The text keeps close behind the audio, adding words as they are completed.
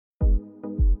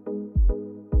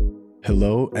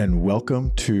Hello and welcome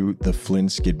to the Flynn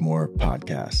Skidmore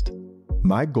podcast.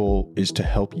 My goal is to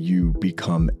help you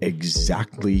become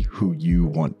exactly who you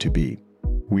want to be.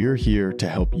 We're here to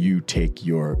help you take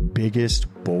your biggest,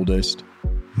 boldest,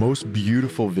 most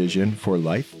beautiful vision for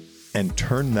life and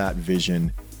turn that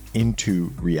vision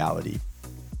into reality.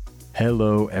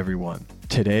 Hello, everyone.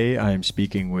 Today, I am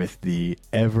speaking with the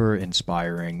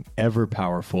ever-inspiring,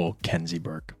 ever-powerful Kenzie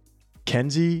Burke.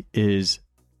 Kenzie is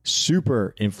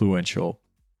super influential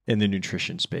in the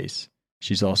nutrition space.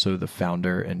 She's also the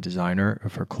founder and designer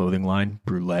of her clothing line,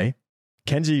 Brûlée.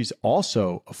 Kenzie's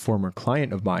also a former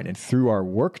client of mine, and through our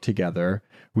work together,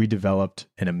 we developed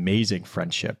an amazing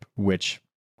friendship, which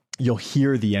you'll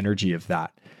hear the energy of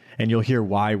that, and you'll hear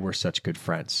why we're such good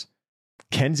friends.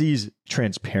 Kenzie's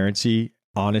transparency,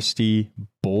 honesty,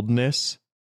 boldness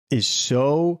is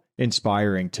so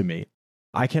inspiring to me.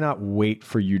 I cannot wait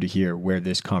for you to hear where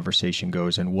this conversation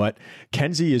goes and what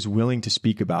Kenzie is willing to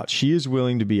speak about. She is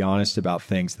willing to be honest about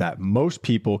things that most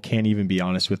people can't even be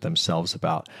honest with themselves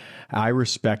about. I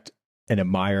respect and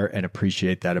admire and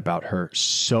appreciate that about her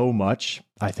so much.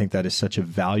 I think that is such a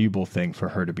valuable thing for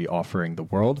her to be offering the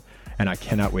world, and I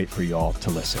cannot wait for y'all to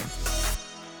listen.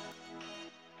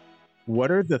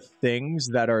 What are the things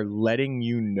that are letting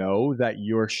you know that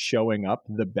you're showing up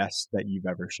the best that you've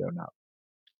ever shown up?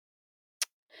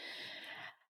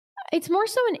 It's more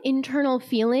so an internal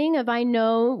feeling of I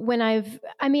know what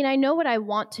I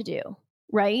want to do,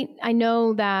 right? I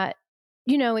know that,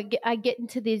 I get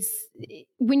into this,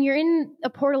 when you're in a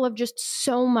portal of just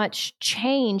so much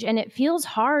change and it feels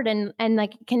hard and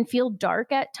like it can feel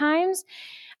dark at times.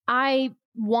 I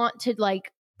want to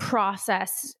like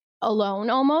process alone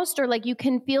almost, or like you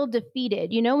can feel defeated,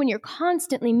 when you're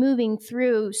constantly moving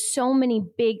through so many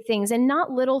big things and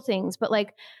not little things, but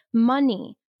like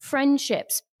money,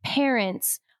 friendships,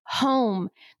 parents, home.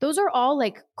 Those are all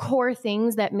like core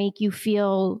things that make you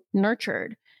feel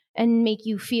nurtured and make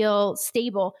you feel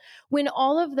stable. When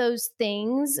all of those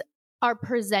things are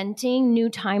presenting new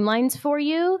timelines for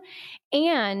you,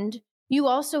 and you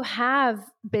also have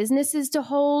businesses to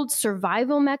hold,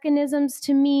 survival mechanisms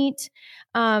to meet,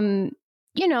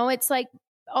 it's like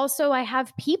also I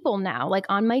have people now like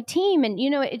on my team, and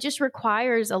it just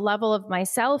requires a level of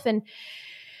myself. And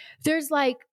there's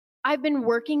like, I've been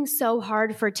working so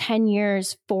hard for 10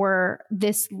 years for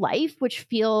this life, which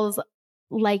feels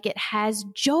like it has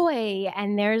joy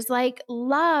and there's like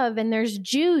love and there's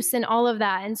juice and all of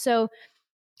that. And so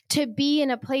to be in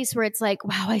a place where it's like,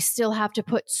 wow, I still have to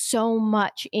put so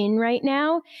much in right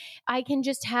now. I can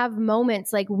just have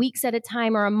moments like weeks at a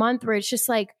time or a month where it's just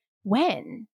like,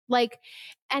 when?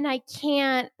 And I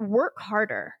can't work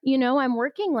harder, I'm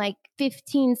working like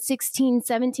 15, 16,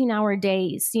 17-hour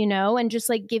days, and just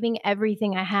like giving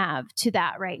everything I have to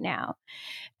that right now.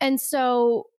 And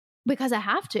so, because I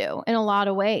have to in a lot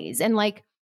of ways, and like,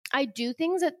 I do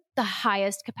things at the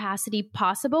highest capacity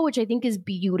possible, which I think is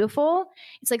beautiful.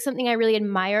 It's like something I really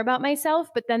admire about myself.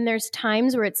 But then there's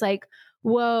times where it's like,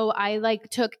 whoa, I like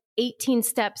took 18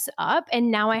 steps up and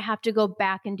now I have to go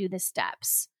back and do the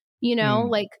steps.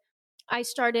 Like I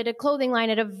started a clothing line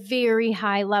at a very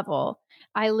high level.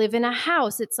 I live in a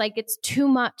house. It's like, it's too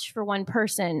much for one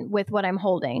person with what I'm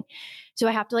holding. So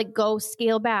I have to like go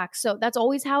scale back. So that's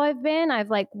always how I've been. I've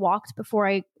like walked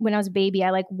when I was a baby, I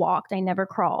like walked, I never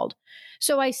crawled.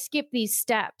 So I skipped these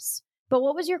steps. But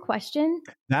what was your question?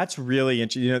 That's really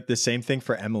interesting. The same thing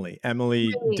for Emily. Emily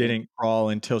really didn't crawl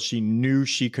until she knew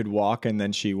she could walk, and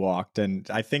then she walked. And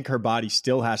I think her body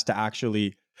still has to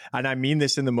actually, and I mean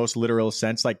this in the most literal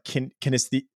sense, like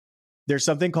there's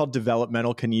something called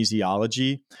developmental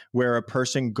kinesiology, where a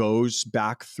person goes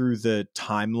back through the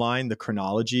timeline, the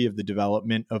chronology of the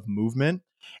development of movement,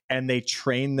 and they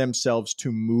train themselves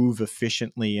to move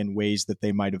efficiently in ways that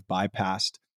they might have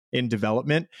bypassed in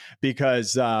development,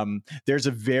 because there's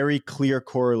a very clear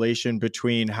correlation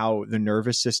between how the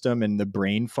nervous system and the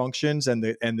brain functions and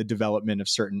the development of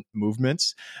certain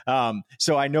movements.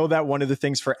 So I know that one of the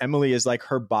things for Emily is like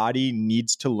her body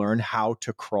needs to learn how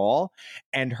to crawl,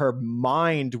 and her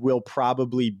mind will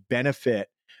probably benefit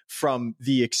from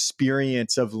the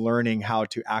experience of learning how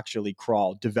to actually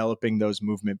crawl, developing those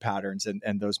movement patterns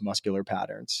and those muscular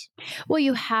patterns. Well,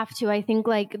 you have to. I think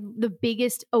like the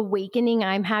biggest awakening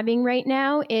I'm having right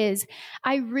now is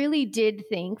I really did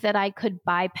think that I could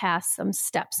bypass some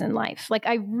steps in life. Like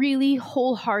I really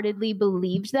wholeheartedly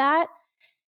believed that.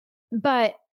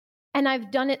 And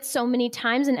I've done it so many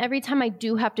times, and every time I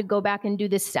do have to go back and do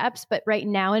the steps. But right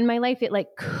now in my life, it like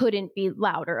couldn't be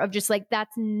louder of just like,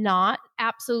 that's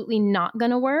absolutely not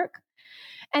going to work.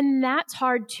 And that's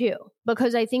hard too,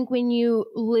 because I think when you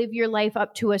live your life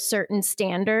up to a certain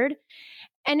standard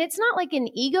And it's not like an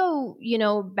ego,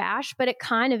 bash, but it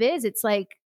kind of is. It's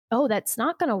like, oh, that's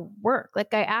not going to work.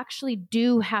 Like I actually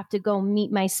do have to go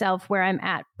meet myself where I'm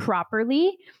at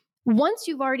properly once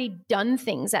you've already done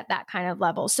things at that kind of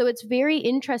level. So it's very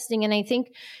interesting. And I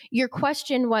think your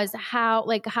question was how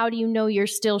do you know you're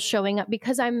still showing up?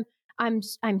 Because I'm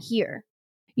here,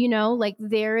 like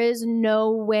there is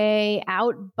no way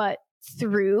out but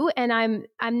through. And I'm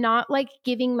not like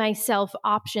giving myself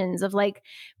options of like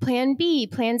plan B,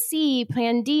 plan C,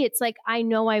 plan D. It's like, I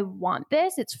know I want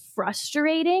this. It's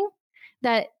frustrating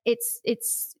that it's,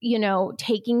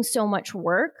 taking so much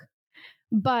work,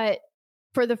 but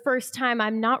for the first time,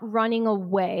 I'm not running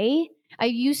away. I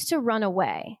used to run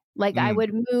away. Like I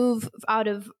would move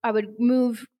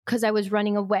because I was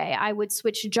running away. I would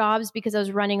switch jobs because I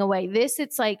was running away.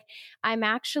 It's like I'm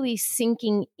actually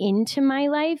sinking into my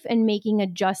life and making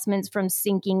adjustments from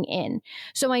sinking in.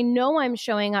 So I know I'm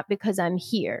showing up because I'm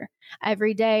here.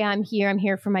 Every day I'm here. I'm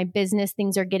here for my business.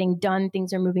 Things are getting done.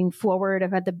 Things are moving forward.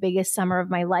 I've had the biggest summer of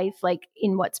my life, like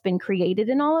in what's been created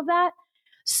and all of that.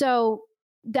 So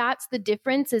that's the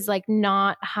difference, is like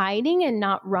not hiding and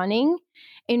not running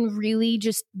and really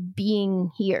just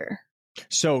being here.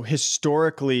 So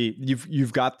historically,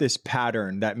 you've got this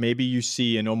pattern that maybe you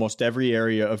see in almost every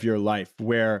area of your life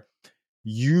where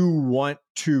you want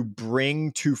to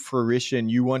bring to fruition,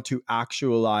 you want to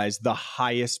actualize the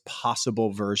highest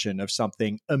possible version of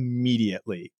something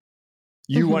immediately.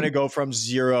 You want to go from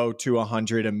 0 to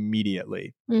 100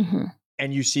 immediately.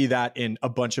 And you see that in a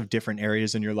bunch of different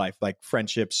areas in your life, like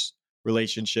friendships,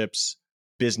 relationships,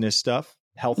 business stuff,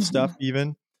 health stuff,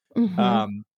 even.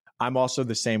 I'm also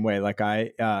the same way. Like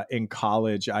in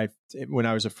college, when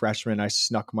I was a freshman, I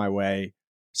snuck my way,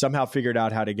 somehow figured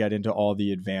out how to get into all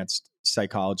the advanced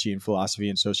psychology and philosophy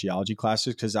and sociology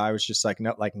classes. Cause I was just like,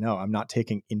 no, I'm not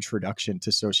taking introduction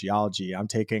to sociology. I'm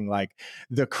taking like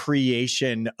the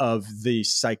creation of the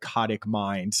psychotic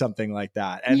mind, something like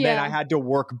that. And then I had to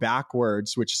work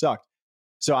backwards, which sucked.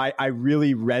 So I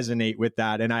really resonate with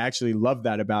that. And I actually love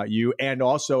that about you. And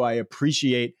also I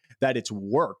appreciate that it's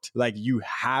worked. Like you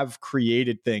have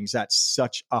created things at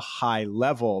such a high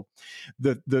level.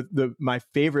 My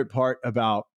favorite part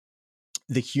about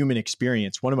the human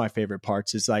experience, one of my favorite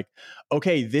parts is like,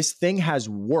 okay, this thing has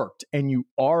worked and you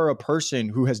are a person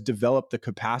who has developed the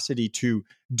capacity to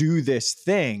do this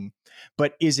thing,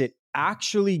 but is it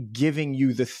actually giving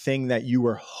you the thing that you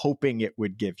were hoping it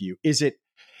would give you?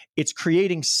 It's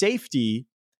creating safety,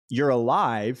 you're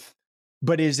alive,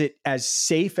 but is it as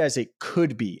safe as it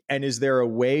could be? And is there a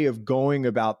way of going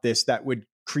about this that would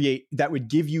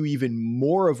give you even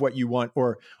more of what you want,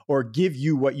 or give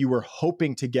you what you were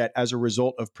hoping to get as a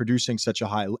result of producing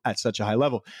at such a high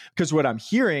level? Because what I'm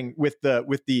hearing with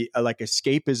the like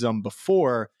escapism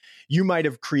before, you might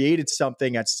have created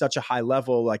something at such a high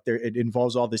level, like it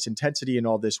involves all this intensity and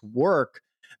all this work,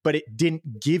 but it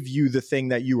didn't give you the thing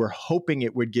that you were hoping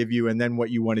it would give you. And then what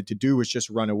you wanted to do was just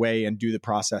run away and do the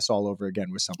process all over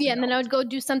again with something else. And then I would go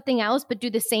do something else, but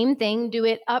do the same thing, do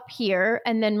it up here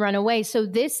and then run away. So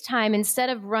this time,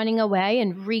 instead of running away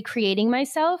and recreating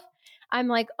myself, I'm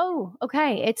like, oh,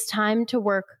 okay, it's time to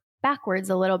work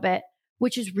backwards a little bit,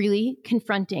 which is really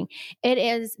confronting. It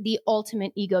is the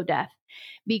ultimate ego death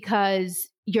because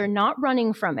you're not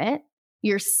running from it.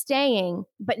 You're staying,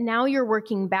 but now you're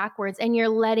working backwards and you're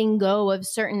letting go of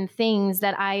certain things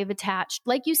that I've attached.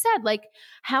 Like you said, like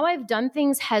how I've done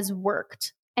things has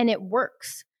worked and it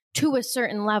works to a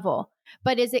certain level,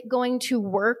 but is it going to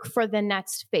work for the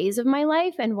next phase of my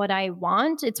life and what I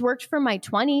want? It's worked for my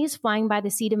 20s, flying by the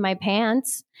seat of my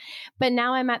pants. But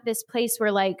now I'm at this place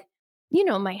where like,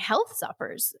 my health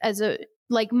suffers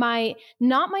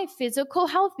not my physical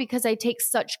health because I take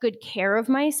such good care of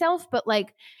myself, but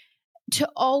like, to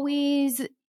always,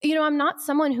 I'm not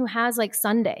someone who has like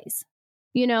Sundays,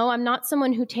 I'm not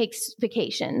someone who takes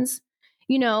vacations,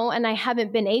 and I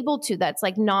haven't been able to. That's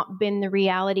like not been the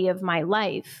reality of my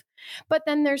life. But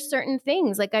then there's certain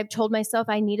things like I've told myself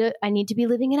I need to be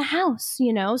living in a house,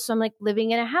 so I'm like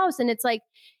living in a house. And it's like,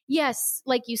 yes,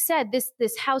 like you said,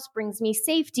 this house brings me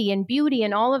safety and beauty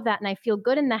and all of that. And I feel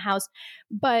good in the house,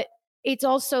 but it's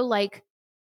also like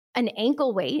an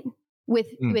ankle weight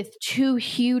with two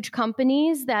huge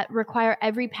companies that require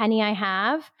every penny I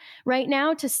have right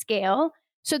now to scale.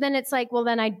 So then it's like, well,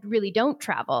 then I really don't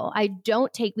travel. I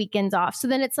don't take weekends off. So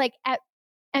then it's like,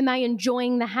 am I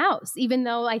enjoying the house? Even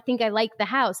though I think I like the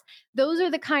house. Those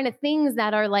are the kind of things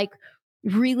that are like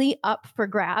really up for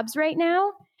grabs right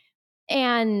now.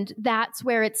 And that's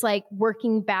where it's like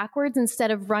working backwards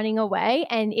instead of running away.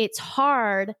 And it's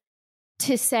hard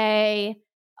to say,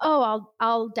 oh,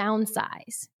 I'll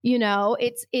downsize. You know,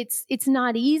 it's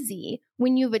not easy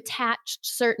when you've attached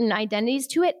certain identities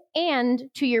to it. And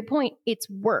to your point, it's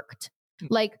worked.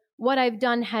 Like what I've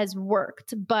done has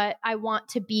worked, but I want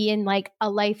to be in like a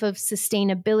life of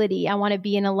sustainability. I want to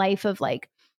be in a life of like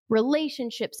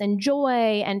relationships and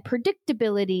joy and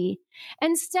predictability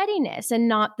and steadiness, and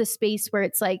not the space where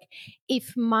it's like,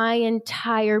 if my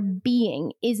entire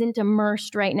being isn't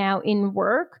immersed right now in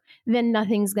work, then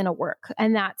nothing's going to work.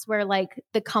 And that's where like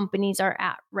the companies are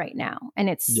at right now. And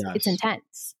it's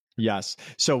intense. Yes.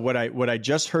 So what I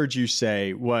just heard you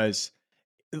say was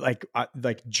like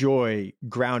joy,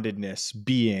 groundedness,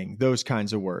 being, those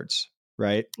kinds of words,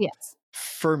 right? Yes.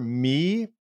 For me,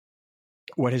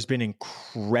 what has been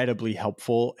incredibly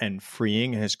helpful and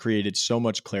freeing and has created so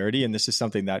much clarity, and this is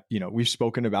something that, you know, we've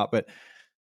spoken about, but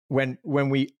when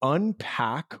we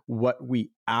unpack what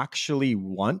we actually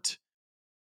want,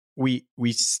 I've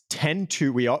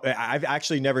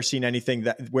actually never seen anything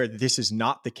where this is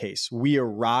not the case. We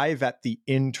arrive at the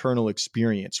internal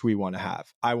experience we want to have.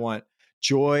 I want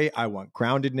joy. I want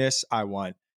groundedness. I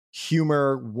want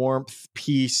humor, warmth,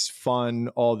 peace, fun,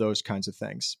 all those kinds of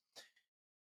things.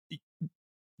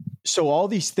 So all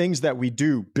these things that we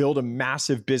do, build a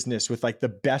massive business with like the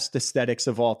best aesthetics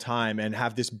of all time and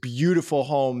have this beautiful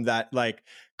home that like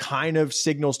kind of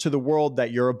signals to the world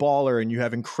that you're a baller and you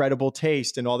have incredible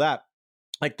taste and all that.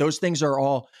 Like those things are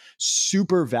all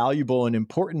super valuable and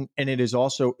important. And it is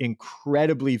also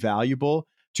incredibly valuable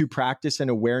to practice an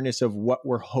awareness of what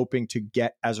we're hoping to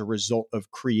get as a result of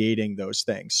creating those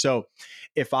things. So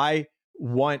if I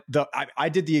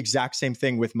did the exact same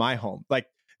thing with my home. Like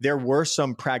there were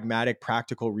some pragmatic,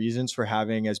 practical reasons for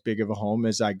having as big of a home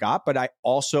as I got, but I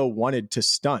also wanted to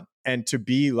stunt and to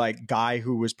be like guy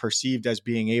who was perceived as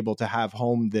being able to have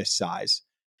home this size.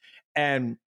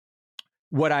 And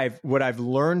what I've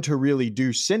learned to really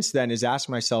do since then is ask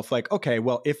myself like, okay,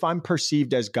 well, if I'm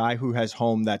perceived as guy who has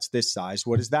home that's this size,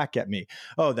 what does that get me?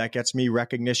 Oh, that gets me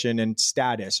recognition and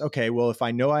status. Okay, well, if I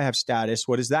know I have status,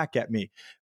 what does that get me?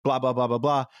 Blah, blah, blah, blah,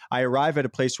 blah. I arrive at a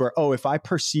place where, oh, if I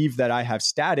perceive that I have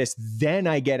status, then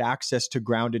I get access to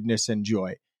groundedness and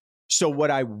joy. So what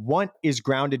I want is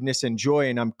groundedness and joy.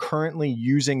 And I'm currently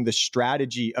using the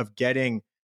strategy of getting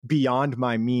beyond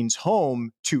my means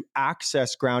home to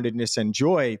access groundedness and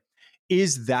joy.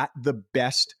 Is that the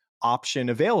best option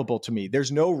available to me?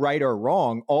 There's no right or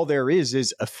wrong. All there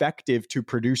is effective to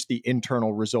produce the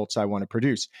internal results I want to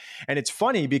produce. And it's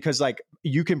funny because like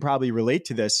you can probably relate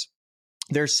to this.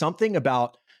 There's something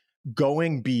about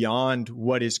going beyond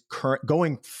what is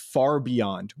going far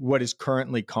beyond what is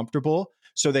currently comfortable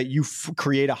so that you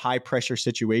create a high pressure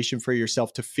situation for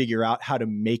yourself to figure out how to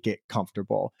make it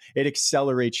comfortable. It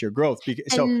accelerates your growth.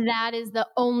 And that is the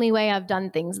only way I've done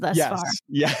things thus far.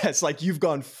 Yes. Like you've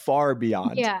gone far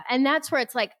beyond. Yeah. And that's where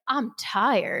it's like, I'm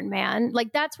tired, man.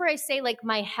 Like that's where I say like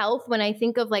my health, when I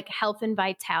think of like health and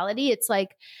vitality, it's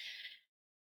like,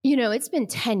 you know, it's been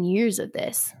 10 years of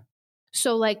this.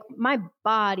 So like my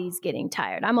body's getting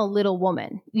tired. I'm a little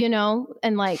woman, you know,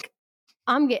 and like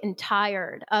I'm getting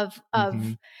tired of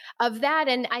that.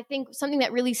 And I think something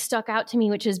that really stuck out to me,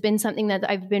 which has been something that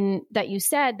I've been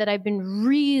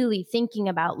really thinking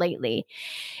about lately,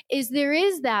 is there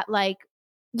is that like,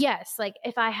 yes, like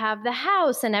if I have the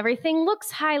house and everything looks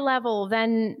high level,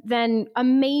 then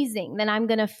amazing, then I'm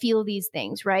going to feel these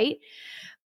things, right?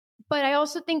 But I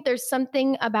also think there's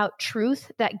something about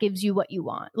truth that gives you what you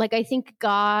want. Like I think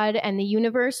God and the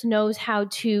universe knows how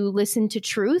to listen to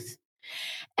truth.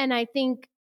 And I think,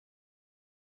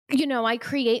 you know, I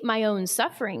create my own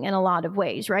suffering in a lot of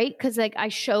ways, right? Because like I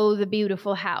show the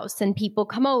beautiful house and people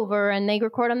come over and they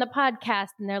record on the podcast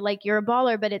and they're like, you're a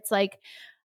baller. But it's like,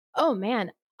 oh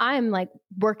man, I'm like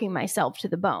working myself to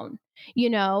the bone, you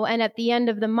know? And at the end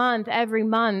of the month, every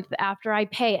month after I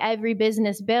pay every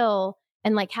business bill,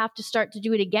 and like have to start to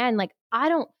do it again, like I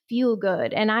don't feel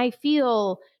good and I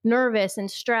feel nervous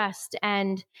and stressed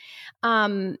and,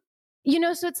 you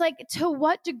know, so it's like, to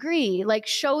what degree, like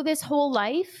show this whole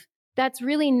life, that's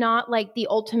really not like the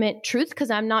ultimate truth because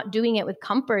I'm not doing it with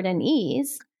comfort and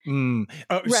ease. Right?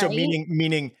 So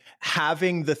meaning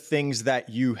having the things that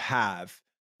you have,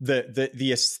 the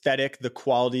aesthetic, the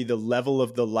quality, the level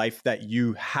of the life that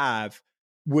you have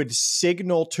would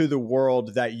signal to the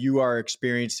world that you are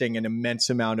experiencing an immense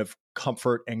amount of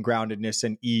comfort and groundedness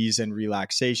and ease and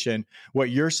relaxation.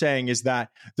 What you're saying is that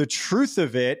the truth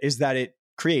of it is that it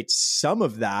creates some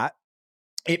of that.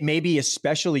 It maybe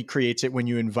especially creates it when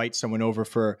you invite someone over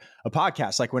for a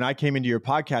podcast. Like when I came into your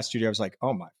podcast studio, I was like,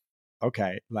 oh my,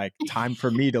 okay, like time for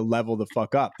me to level the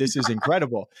fuck up. This is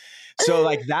incredible. So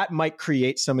like that might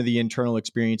create some of the internal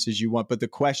experiences you want. But the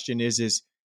question is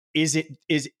is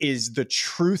the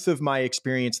truth of my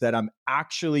experience that I'm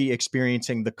actually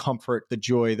experiencing the comfort, the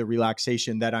joy, the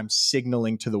relaxation that I'm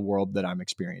signaling to the world that I'm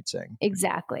experiencing?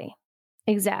 Exactly.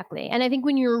 Exactly. And I think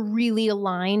when you're really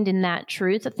aligned in that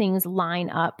truth, things line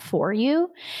up for you.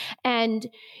 And,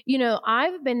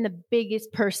 I've been the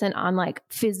biggest person on like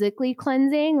physically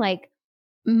cleansing. Like,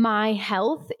 my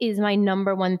health is my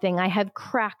number one thing. I have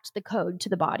cracked the code to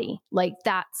the body. Like,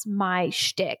 that's my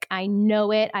shtick. I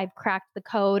know it. I've cracked the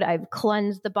code. I've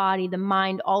cleansed the body, the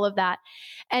mind, all of that.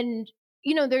 And,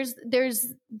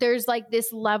 there's like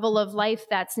this level of life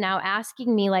that's now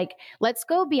asking me, like, let's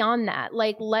go beyond that.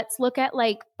 Like, let's look at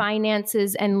like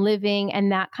finances and living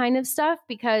and that kind of stuff,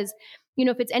 because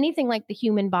if it's anything like the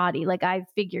human body, like I've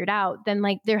figured out, then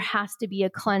like there has to be a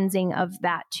cleansing of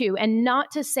that too. And not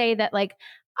to say that like,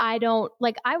 I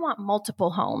want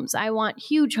multiple homes. I want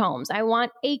huge homes. I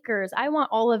want acres. I want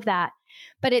all of that.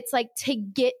 But it's like, to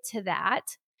get to that,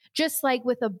 just like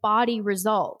with a body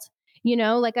result,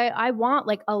 like I want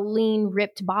like a lean,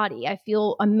 ripped body. I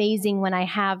feel amazing when I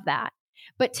have that.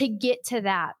 But to get to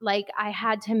that, like I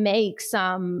had to make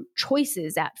some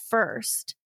choices at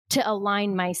first to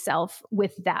align myself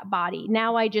with that body.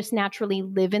 Now I just naturally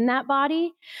live in that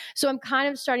body. So I'm kind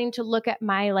of starting to look at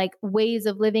my like ways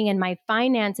of living and my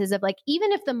finances of like,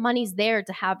 even if the money's there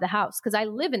to have the house, because I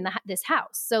live in this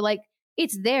house. So like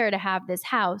it's there to have this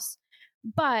house,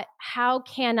 but how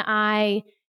can I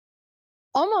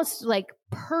almost like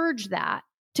purge that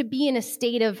to be in a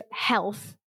state of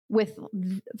health with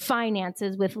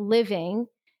finances, with living,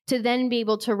 to then be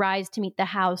able to rise to meet the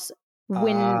house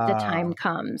when the time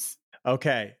comes.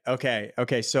 Okay.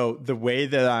 So the way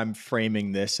that I'm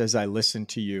framing this as I listen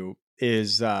to you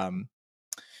is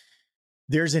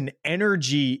there's an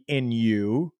energy in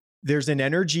you. There's an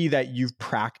energy that you've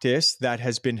practiced that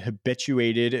has been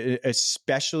habituated,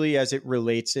 especially as it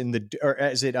relates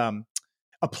as it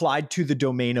applied to the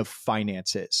domain of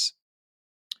finances.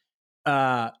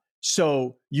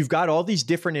 So you've got all these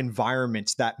different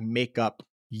environments that make up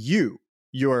you,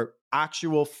 your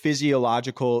actual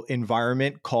physiological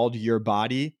environment called your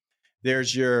body.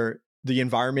 There's the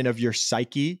environment of your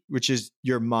psyche, which is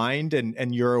your mind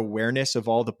and your awareness of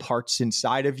all the parts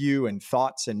inside of you and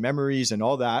thoughts and memories and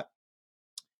all that.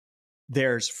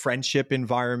 There's friendship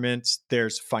environments,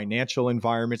 there's financial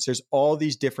environments, there's all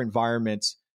these different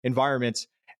environments.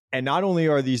 And not only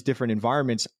are these different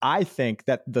environments, I think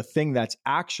that the thing that's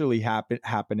actually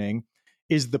happening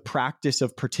is the practice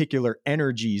of particular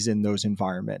energies in those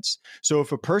environments. So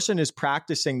if a person is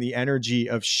practicing the energy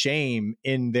of shame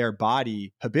in their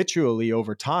body habitually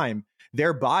over time,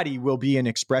 their body will be an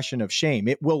expression of shame.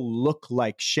 It will look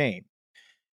like shame.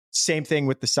 Same thing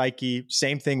with the psyche,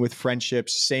 same thing with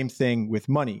friendships, same thing with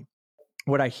money.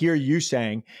 What I hear you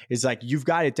saying is like, you've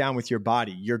got it down with your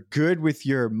body. You're good with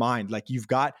your mind. Like you've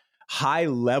got high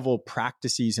level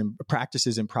practices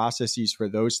and processes for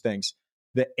those things.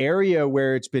 The area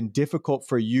where it's been difficult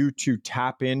for you to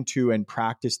tap into and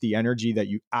practice the energy that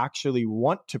you actually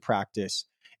want to practice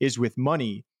is with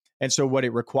money. And so what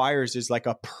it requires is like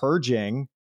a purging,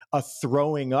 a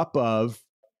throwing up of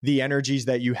the energies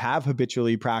that you have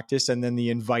habitually practiced, and then the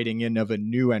inviting in of a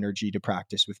new energy to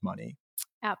practice with money.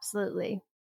 Absolutely.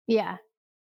 Yeah.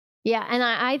 Yeah. And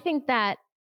I think that,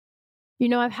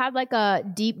 I've had like a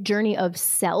deep journey of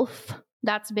self.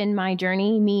 That's been my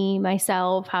journey, me,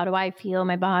 myself. How do I feel?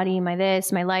 My body, my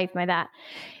this, my life, my that.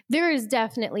 There is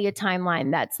definitely a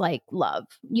timeline that's like love,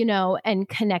 and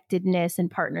connectedness and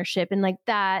partnership and like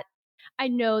that. I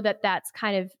know that that's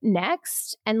kind of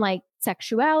next, and like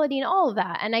sexuality and all of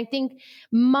that. And I think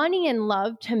money and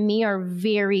love to me are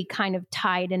very kind of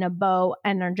tied in a bow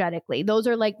energetically. Those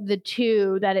are like the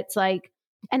two that it's like,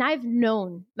 and I've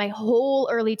known my whole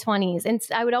early 20s. And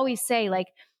I would always say like,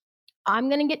 I'm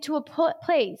going to get to a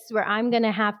place where I'm going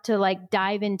to have to like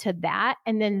dive into that.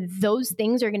 And then those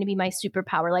things are going to be my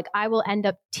superpower. Like I will end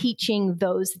up teaching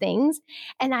those things,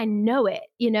 and I know it,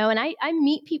 and I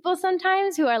meet people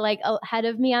sometimes who are like ahead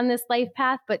of me on this life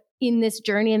path, but in this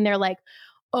journey, and they're like,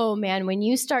 oh man, when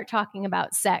you start talking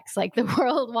about sex, like the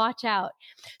world, watch out.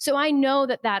 So I know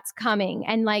that that's coming,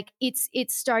 and like, it's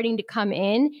starting to come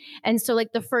in. And so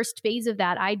like the first phase of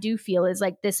that I do feel is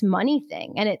like this money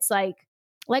thing. And it's like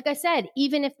I said,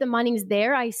 even if the money's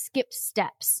there, I skipped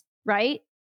steps, right?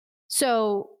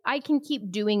 So I can keep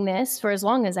doing this for as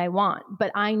long as I want,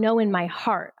 but I know in my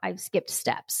heart I've skipped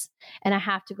steps, and I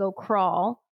have to go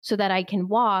crawl so that I can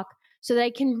walk, so that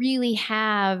I can really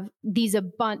have this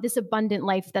abundant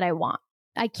life that I want.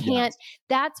 I can't,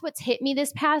 That's what's hit me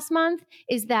this past month,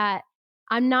 is that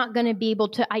I'm not going to be able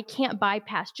to, I can't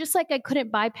bypass, just like I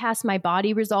couldn't bypass my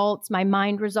body results, my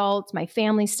mind results, my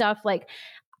family stuff. Like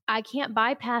I can't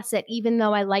bypass it, even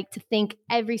though I like to think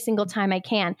every single time I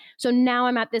can. So now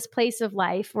I'm at this place of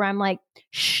life where I'm like,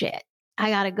 shit, I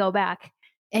got to go back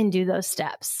and do those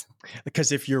steps.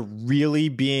 Because if you're really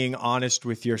being honest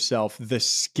with yourself, the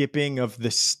skipping of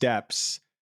the steps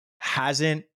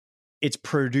it's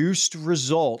produced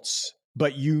results,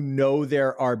 but you know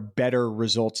there are better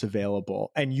results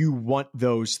available, and you want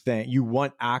those things. You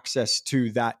want access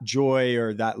to that joy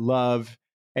or that love,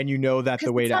 and you know that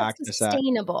the way to access that.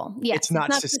 Sustainable. Yes, it's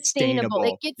not sustainable.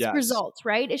 It gets results,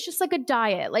 right? It's just like a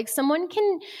diet. Like someone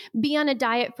can be on a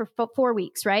diet for 4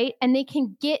 weeks, right? And they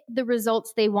can get the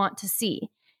results they want to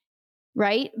see.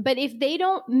 Right. But if they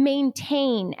don't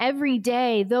maintain every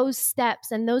day those steps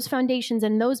and those foundations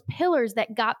and those pillars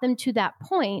that got them to that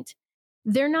point,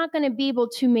 they're not going to be able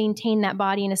to maintain that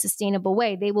body in a sustainable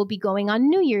way. They will be going on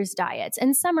New Year's diets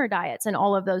and summer diets and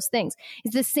all of those things.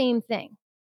 It's the same thing.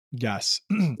 Yes.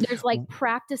 There's like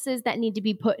practices that need to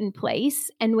be put in place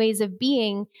and ways of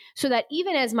being so that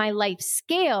even as my life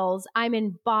scales, I'm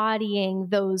embodying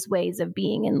those ways of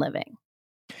being and living.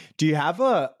 Do you have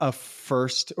a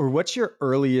first, or what's your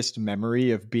earliest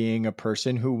memory of being a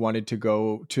person who wanted to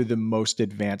go to the most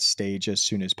advanced stage as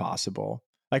soon as possible?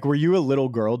 Like, were you a little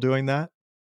girl doing that?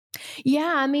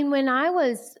 Yeah. I mean, when I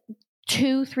was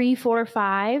 2, 3, 4,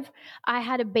 5, I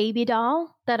had a baby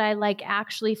doll that I like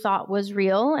actually thought was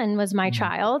real and was my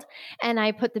child. And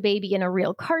I put the baby in a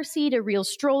real car seat, a real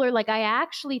stroller. Like I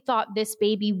actually thought this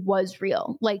baby was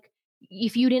real. Like,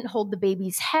 if you didn't hold the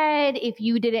baby's head, if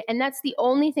you didn't, and that's the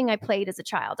only thing I played as a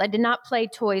child. I did not play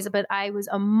toys, but I was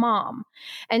a mom.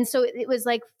 And so it was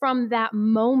like from that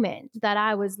moment that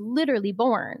I was literally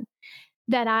born,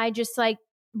 that I just like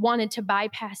wanted to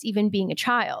bypass even being a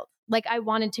child. Like I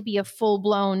wanted to be a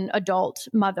full-blown adult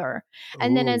mother.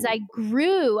 And then as I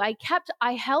grew, I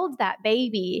held that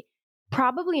baby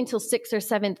probably until 6th or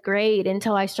 7th grade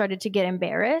until I started to get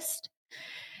embarrassed.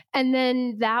 And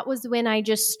then that was when I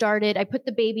put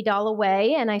the baby doll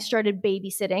away and I started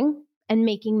babysitting and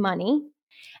making money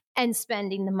and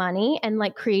spending the money and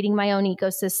like creating my own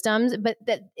ecosystems. But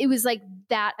that it was like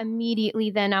that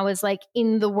immediately. Then I was like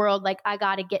in the world, like I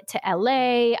got to get to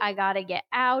LA. I got to get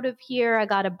out of here. I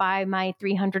got to buy my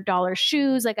 $300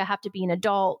 shoes. Like I have to be an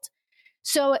adult.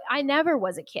 So I never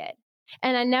was a kid.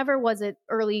 And I never was in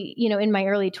my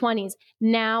early 20s.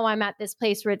 Now I'm at this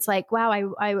place where it's like, wow,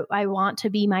 I want to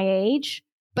be my age,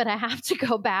 but I have to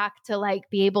go back to like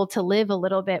be able to live a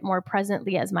little bit more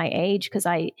presently as my age. Cause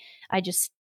I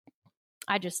just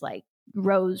like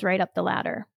rose right up the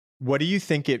ladder. What do you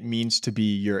think it means to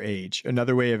be your age?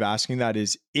 Another way of asking that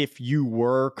is, if you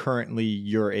were currently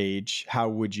your age, how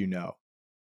would you know?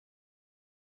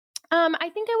 I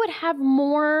think I would have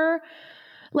more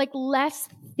like less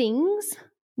things,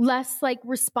 less like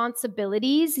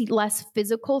responsibilities, less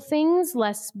physical things,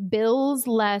 less bills,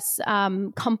 less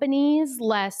companies,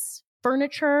 less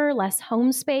furniture, less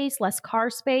home space, less car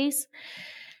space,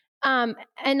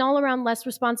 and all around less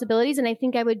responsibilities. And I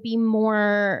think I would be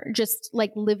more just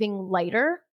like living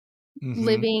lighter.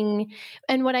 Living.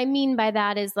 And what I mean by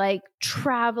that is like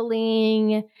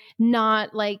traveling,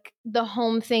 not like the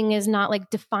home thing is not like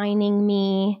defining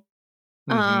me.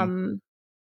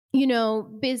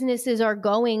 Businesses are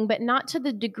going, but not to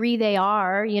the degree they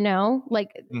are,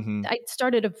 like I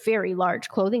started a very large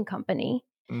clothing company.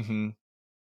 I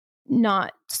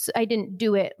didn't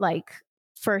do it like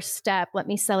first step, let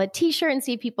me sell a t-shirt and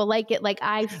see if people like it. Like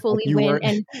I fully went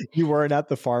and you weren't at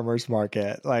the farmer's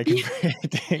market. Like no,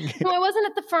 I wasn't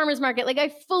at the farmer's market. Like I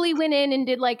fully went in and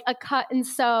did like a cut and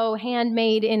sew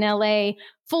handmade in LA,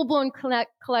 full blown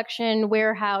collection,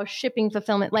 warehouse, shipping,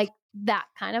 fulfillment, like that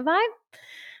kind of vibe.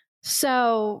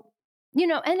 So,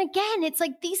 and again, it's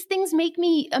like these things make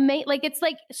me amazed. Like it's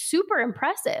like super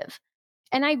impressive.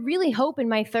 And I really hope in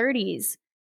my 30s,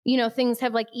 things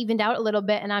have like evened out a little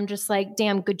bit and I'm just like,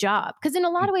 damn, good job. Cause in a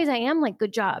lot of ways I am like,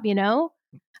 good job,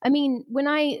 I mean, when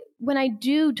I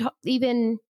do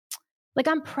even like,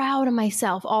 I'm proud of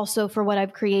myself also for what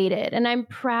I've created. And I'm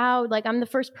proud, like I'm the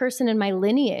first person in my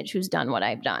lineage who's done what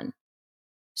I've done.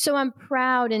 So I'm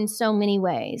proud in so many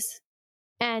ways.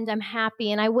 And I'm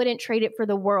happy and I wouldn't trade it for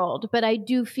the world. But I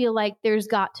do feel like there's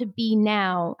got to be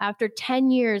now, after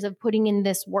 10 years of putting in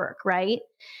this work, right?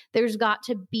 There's got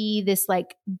to be this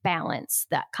like balance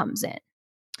that comes in.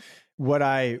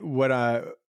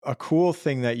 A cool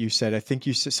thing that you said, I think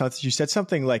you said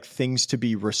something like things to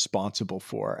be responsible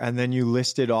for. And then you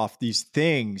listed off these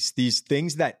things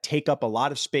that take up a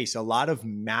lot of space, a lot of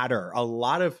matter, a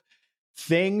lot of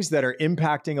things that are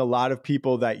impacting a lot of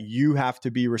people that you have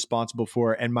to be responsible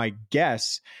for. And my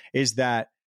guess is that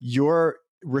you're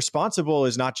responsible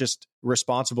is not just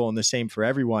responsible and the same for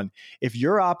everyone. If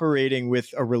you're operating with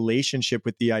a relationship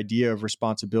with the idea of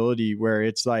responsibility, where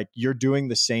it's like you're doing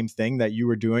the same thing that you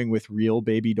were doing with real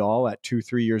baby doll at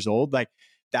 2-3 years old, like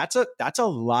that's a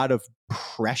lot of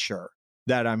pressure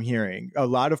that I'm hearing, a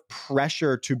lot of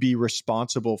pressure to be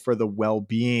responsible for the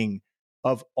well-being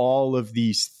of all of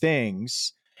these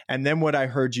things. And then what I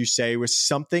heard you say was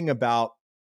something about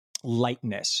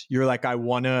lightness. You're like, I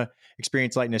want to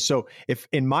experience lightness. So if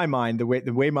in my mind, the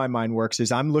way my mind works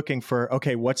is I'm looking for,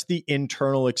 okay, what's the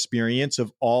internal experience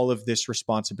of all of this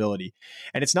responsibility?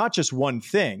 And it's not just one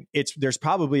thing. There's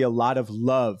probably a lot of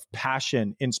love,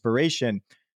 passion, inspiration,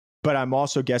 but I'm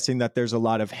also guessing that there's a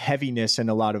lot of heaviness and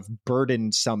a lot of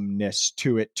burdensomeness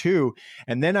to it too.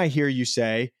 And then I hear you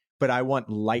say, but I want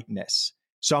lightness.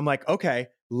 So I'm like, okay,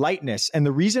 lightness. And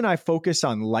the reason I focus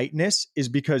on lightness is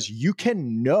because you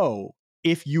can know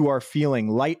if you are feeling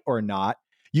light or not.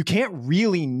 You can't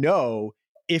really know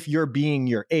if you're being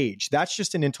your age. That's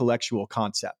just an intellectual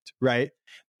concept, right?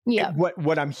 Yeah.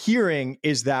 What I'm hearing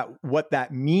is that what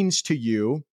that means to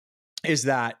you is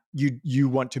that you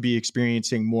want to be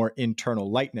experiencing more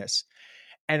internal lightness.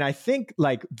 And I think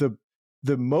like one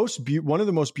of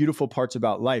the most beautiful parts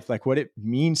about life, like what it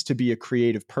means to be a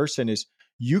creative person, is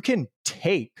you can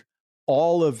take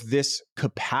all of this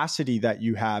capacity that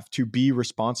you have to be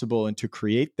responsible and to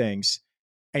create things,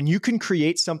 and you can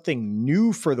create something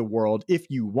new for the world if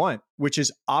you want, which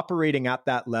is operating at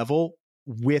that level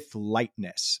with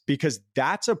lightness, because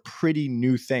that's a pretty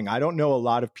new thing. I don't know a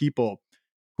lot of people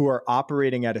who are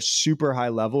operating at a super high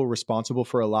level, responsible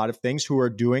for a lot of things, who are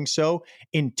doing so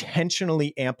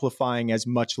intentionally amplifying as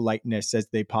much lightness as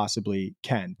they possibly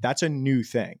can. That's a new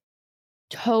thing.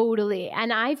 Totally.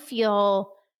 And I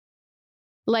feel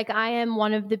like I am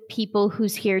one of the people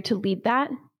who's here to lead that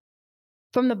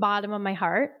from the bottom of my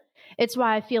heart. It's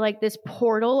why I feel like this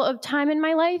portal of time in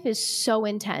my life is so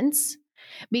intense,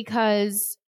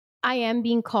 because I am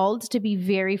being called to be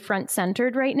very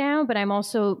front-centered right now, but I'm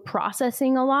also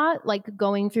processing a lot, like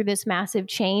going through this massive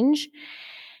change.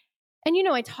 And,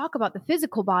 I talk about the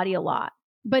physical body a lot,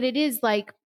 but it is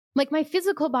like my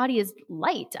physical body is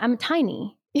light. I'm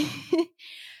tiny.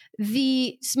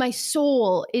 My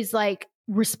soul is like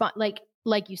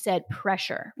like you said,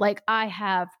 pressure. Like I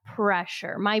have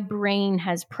pressure. My brain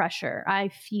has pressure. I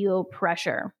feel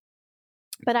pressure.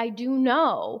 But I do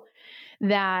know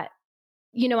that,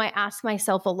 I ask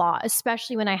myself a lot,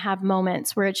 especially when I have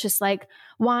moments where it's just like,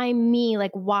 why me?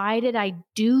 Like, why did I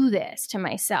do this to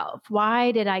myself?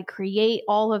 Why did I create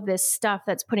all of this stuff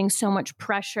that's putting so much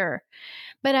pressure?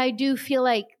 But I do feel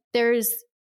like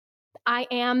I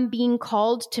am being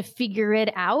called to figure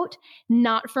it out,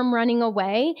 not from running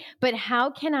away, but how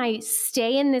can I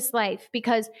stay in this life?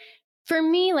 Because for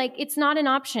me, like, it's not an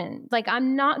option. Like,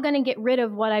 I'm not going to get rid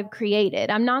of what I've created.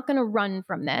 I'm not going to run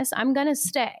from this. I'm going to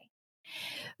stay.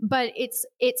 But it's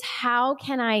how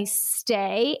can I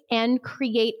stay and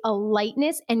create a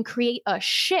lightness and create a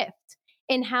shift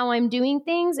in how I'm doing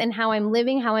things and how I'm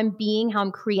living, how I'm being, how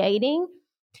I'm creating.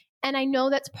 And I know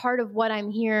that's part of what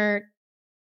I'm here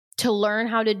to learn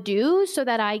how to do so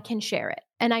that I can share it.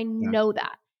 And I know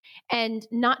that. And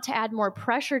not to add more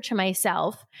pressure to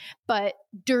myself, but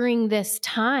during this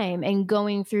time and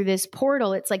going through this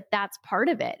portal, it's like, that's part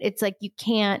of it. It's like, you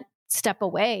can't step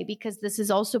away, because this is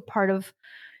also part of,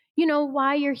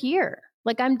 why you're here.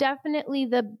 Like, I'm definitely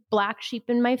the black sheep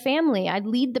in my family. I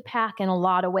lead the pack in a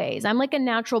lot of ways. I'm like a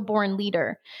natural born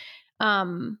leader.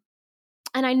 And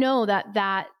I know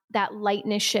that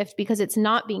lightness shift, because it's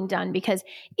not being done, because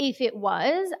if it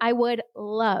was, I would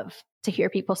love to hear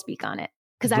people speak on it,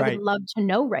 because I would love to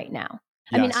know right now.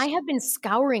 Yes. I mean, I have been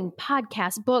scouring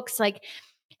podcasts, books, like,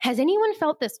 has anyone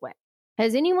felt this way?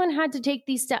 Has anyone had to take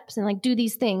these steps and like do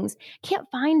these things? Can't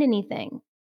find anything.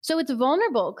 So it's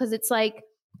vulnerable, because it's like,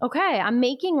 okay, I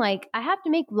have to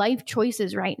make life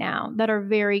choices right now that are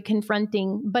very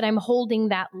confronting, but I'm holding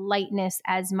that lightness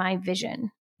as my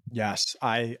vision. Yes,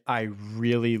 I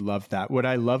really love that. What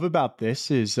I love about this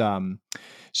is,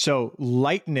 so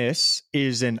lightness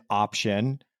is an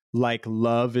option, like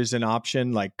love is an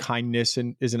option, like kindness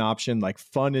is an option, like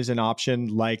fun is an option,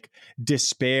 like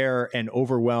despair and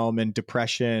overwhelm and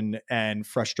depression and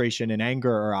frustration and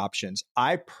anger are options.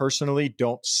 I personally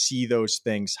don't see those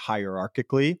things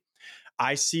hierarchically.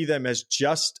 I see them as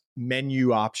just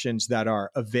menu options that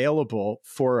are available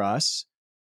for us.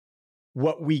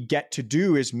 What we get to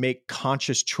do is make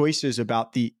conscious choices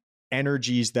about the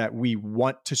energies that we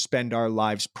want to spend our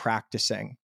lives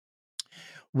practicing.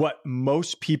 What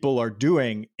most people are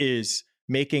doing is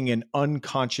making an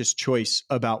unconscious choice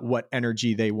about what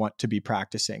energy they want to be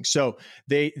practicing. So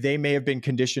they may have been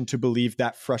conditioned to believe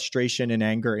that frustration and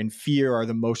anger and fear are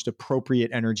the most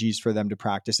appropriate energies for them to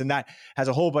practice. And that has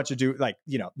a whole bunch to do, like,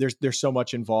 there's so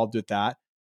much involved with that.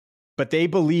 But they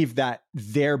believe that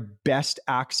their best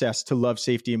access to love,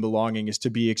 safety, and belonging is to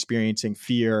be experiencing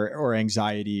fear or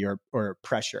anxiety or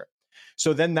pressure.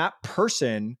 So then that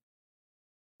person,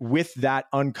 with that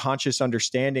unconscious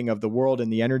understanding of the world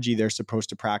and the energy they're supposed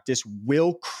to practice,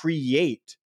 will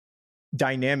create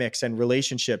dynamics and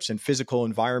relationships and physical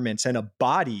environments and a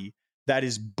body that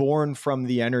is born from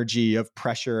the energy of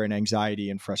pressure and anxiety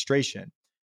and frustration.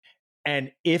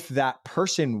 And if that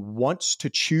person wants to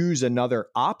choose another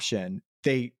option,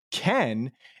 they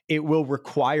can. It will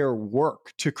require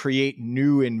work to create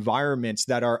new environments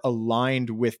that are aligned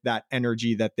with that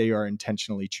energy that they are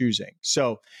intentionally choosing.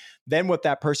 So then what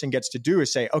that person gets to do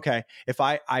is say, okay, if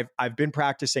I've been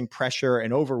practicing pressure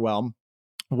and overwhelm,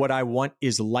 what I want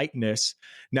is lightness.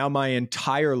 Now my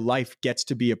entire life gets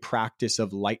to be a practice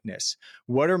of lightness.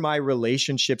 What are my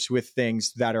relationships with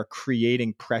things that are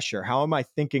creating pressure? How am I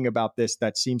thinking about this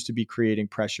that seems to be creating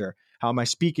pressure? How am I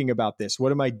speaking about this?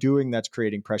 What am I doing that's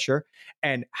creating pressure?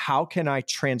 And how can I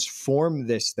transform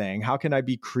this thing? How can I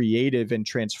be creative and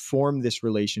transform this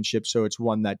relationship so it's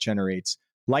one that generates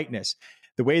lightness?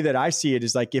 The way that I see it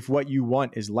is like, if what you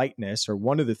want is lightness, or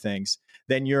one of the things,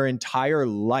 then your entire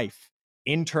life,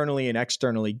 internally and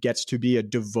externally, gets to be a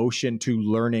devotion to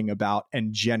learning about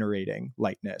and generating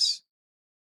lightness.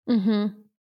 Mm-hmm.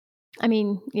 I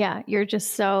mean, yeah, you're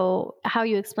just how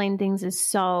you explain things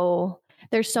is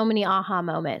there's so many aha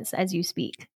moments as you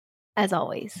speak, as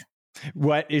always.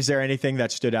 Is there anything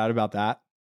that stood out about that?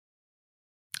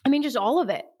 I mean, just all of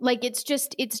it. Like, it's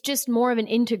just more of an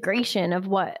integration of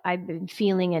what I've been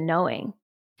feeling and knowing,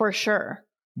 for sure.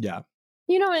 Yeah.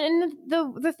 And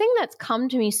the thing that's come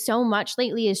to me so much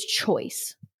lately is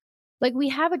choice. Like, we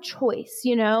have a choice,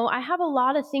 I have a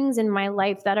lot of things in my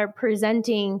life that are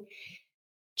presenting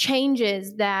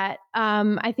changes that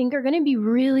I think are going to be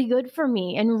really good for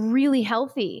me and really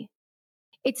healthy.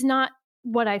 It's not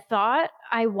what I thought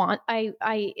I want.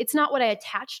 It's not what I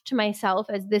attached to myself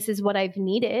as this is what I've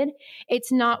needed.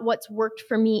 It's not what's worked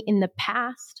for me in the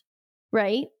past,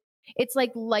 right? It's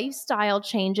like lifestyle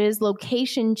changes,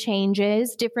 location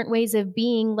changes, different ways of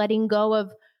being, letting go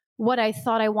of what I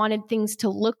thought I wanted things to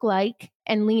look like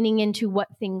and leaning into what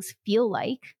things feel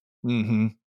like. Mm-hmm.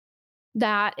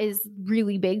 That is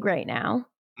really big right now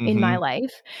in my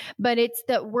life. But it's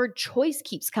the word choice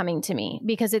keeps coming to me,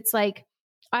 because it's like,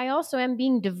 I also am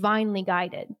being divinely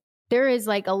guided. There is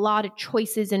like a lot of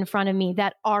choices in front of me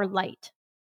that are light.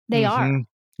 They are.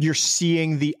 You're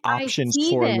seeing the options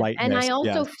for them, lightness. and I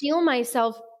also feel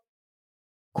myself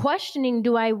questioning,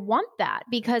 do I want that?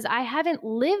 Because I haven't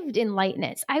lived in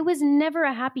lightness. I was never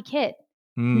a happy kid.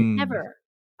 Never.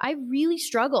 I really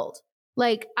struggled.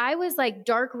 Like, I was like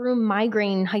dark room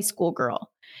migraine high school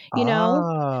girl,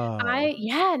 I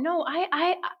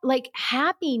like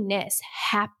happiness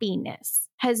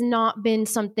has not been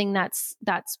something that's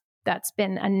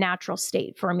been a natural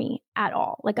state for me at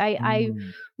all. Like, I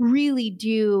really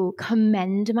do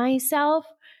commend myself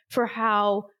for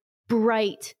how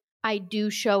bright I do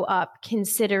show up,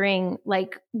 considering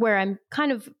like where I'm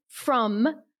kind of from,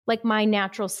 like my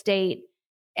natural state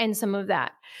and some of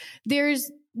that.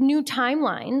 There's new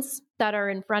timelines that are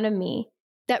in front of me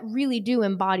that really do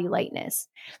embody lightness.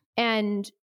 And,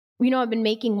 I've been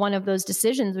making one of those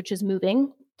decisions, which is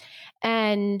moving.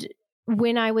 And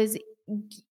when I was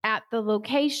at the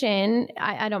location,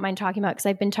 I don't mind talking about, because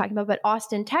I've been talking about, but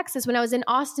Austin, Texas, when I was in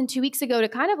Austin 2 weeks ago to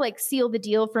kind of like seal the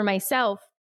deal for myself,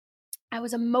 I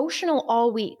was emotional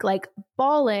all week, like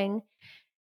bawling,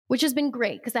 which has been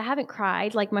great because I haven't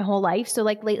cried like my whole life. So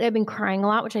like lately I've been crying a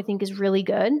lot, which I think is really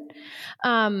good.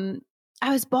 I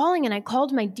was bawling and I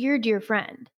called my dear, dear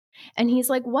friend, and he's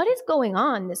like, what is going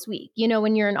on this week?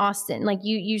 When you're in Austin, like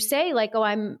you say like, oh,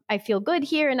 I feel good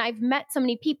here. And I've met so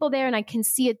many people there, and I can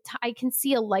see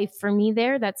a life for me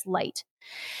there that's light.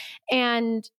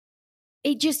 And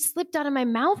it just slipped out of my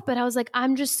mouth, but I was like,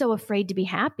 I'm just so afraid to be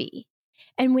happy.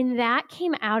 And when that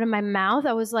came out of my mouth,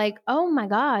 I was like, oh my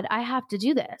God, I have to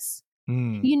do this,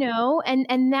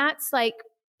 and that's like,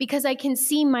 because I can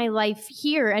see my life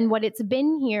here and what it's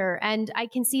been here, and I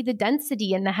can see the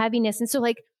density and the heaviness. And so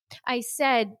like I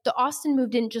said, the Austin move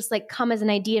didn't just like come as an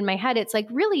idea in my head. It's like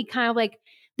really kind of like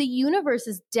the universe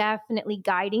is definitely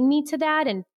guiding me to that,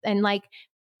 and like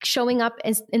showing up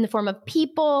as in the form of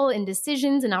people and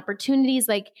decisions and opportunities.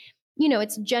 Like,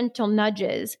 it's gentle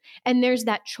nudges, and there's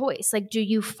that choice. Like, do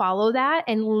you follow that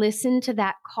and listen to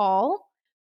that call?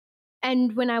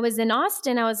 And when I was in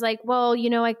Austin, I was like, well,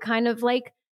 I kind of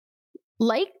like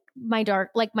my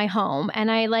dark, like my home.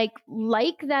 And I like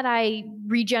that I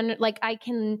like I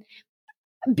can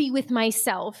be with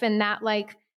myself, and that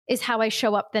like is how I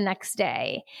show up the next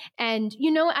day. And,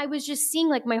 I was just seeing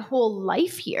like my whole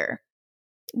life here,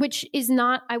 which is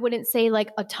not, I wouldn't say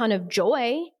like a ton of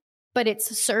joy, but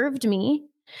it's served me.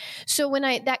 So when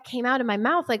that came out of my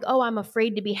mouth, like, oh, I'm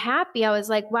afraid to be happy, I was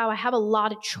like, wow, I have a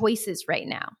lot of choices right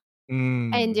now.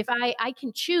 And if I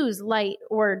can choose light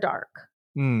or dark.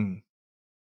 And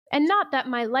not that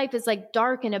my life is like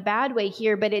dark in a bad way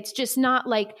here, but it's just not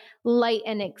like light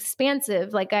and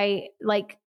expansive.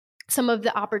 Like some of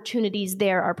the opportunities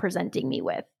there are presenting me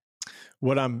with.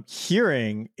 What I'm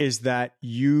hearing is that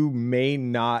you may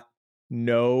not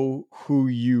know who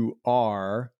you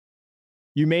are.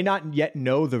 You may not yet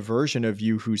know the version of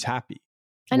you who's happy.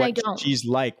 And what I don't. She's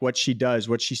like, what she does,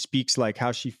 what she speaks like,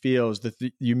 how she feels.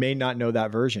 You may not know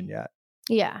that version yet.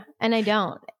 Yeah. And I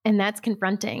don't. And that's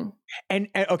confronting. And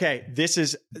okay, this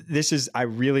is, I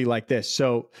really like this.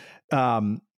 So,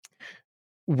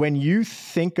 when you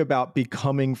think about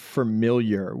becoming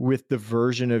familiar with the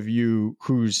version of you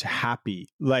who's happy,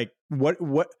 like what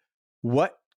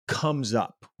comes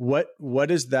up?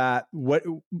 What is that? What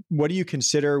do you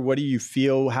consider? What do you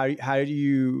feel? How do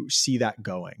you see that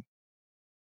going?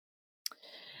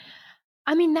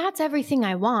 I mean, that's everything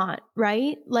I want,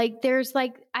 right? Like there's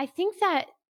like, I think that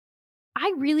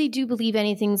I really do believe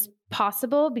anything's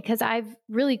possible because I've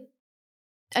made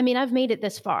it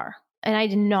this far, and I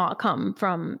did not come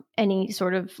from any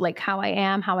sort of like how I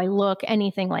am, how I look,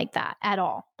 anything like that at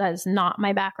all. That is not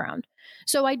my background.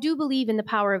 So I do believe in the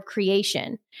power of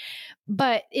creation,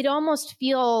 but it almost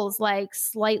feels like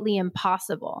slightly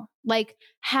impossible. Like,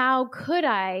 how could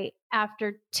I,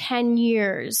 after 10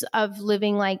 years of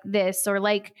living like this, or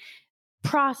like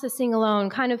processing alone,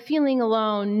 kind of feeling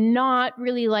alone, not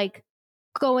really like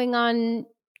going on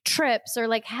trips or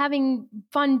like having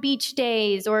fun beach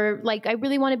days, or like I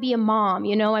really want to be a mom,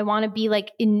 I want to be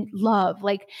like in love.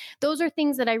 Like those are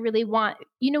things that I really want.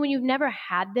 When you've never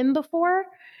had them before,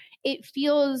 it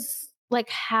feels like,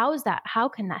 how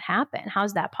can that happen?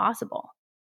 How's that possible?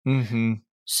 Mm-hmm.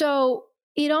 So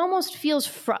it almost feels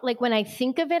like when I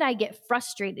think of it, I get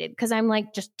frustrated because I'm like,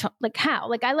 like how?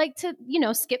 Like I like to,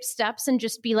 skip steps and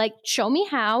just be like, show me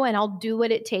how, and I'll do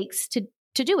what it takes to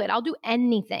do it. I'll do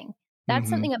anything. That's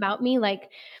something about me. Like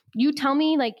you tell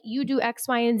me like you do X,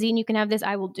 Y, and Z and you can have this,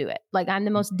 I will do it. Like I'm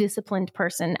the most disciplined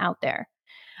person out there.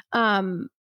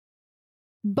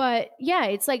 But yeah,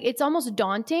 it's like, it's almost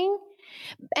daunting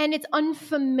and it's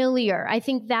unfamiliar. I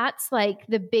think that's like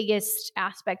the biggest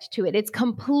aspect to it. It's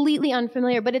completely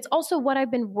unfamiliar, but it's also what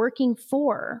I've been working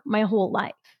for my whole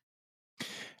life.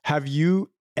 Have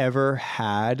you ever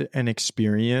had an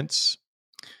experience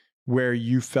where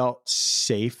you felt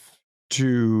safe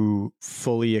to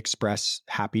fully express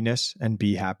happiness and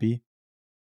be happy?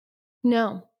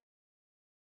 No.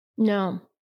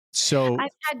 So I've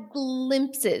had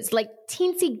glimpses, like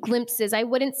teensy glimpses. I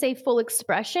wouldn't say full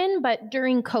expression, but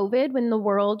during COVID, when the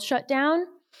world shut down,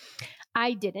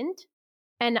 I didn't.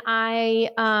 And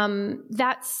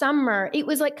that summer, it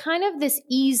was like kind of this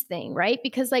ease thing, right?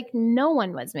 Because like no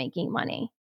one was making money.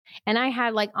 And I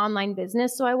had like online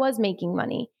business, so I was making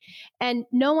money. And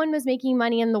no one was making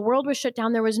money and the world was shut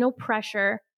down. There was no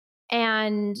pressure.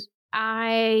 And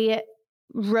I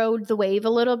rode the wave a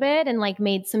little bit and like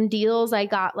made some deals. I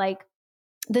got like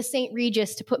the St.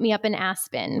 Regis to put me up in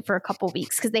Aspen for a couple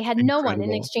weeks because they had no one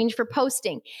in exchange for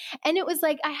posting. And it was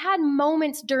like, I had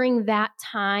moments during that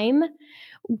time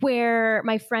where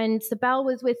my friend Sibel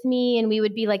was with me and we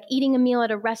would be like eating a meal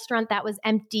at a restaurant that was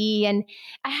empty. And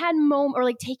I had or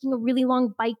like taking a really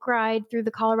long bike ride through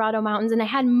the Colorado mountains. And I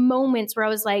had moments where I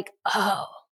was like, oh,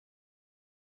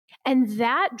 and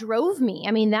that drove me.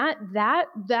 I mean,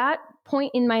 that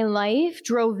point in my life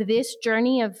drove this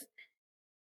journey of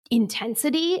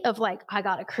intensity of like, I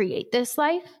got to create this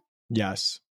life.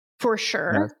 Yes. For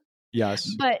sure. Yes.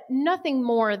 But nothing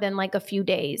more than like a few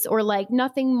days, or like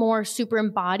nothing more super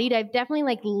embodied. I've definitely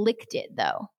like licked it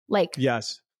though. Like,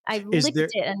 yes, I've licked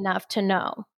it enough to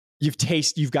know. You've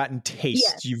gotten taste,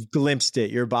 yes. You've glimpsed it.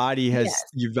 Your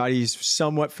body's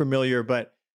somewhat familiar,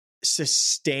 but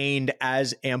sustained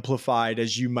as amplified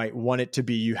as you might want it to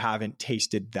be. You haven't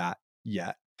tasted that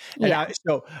yet. Yeah.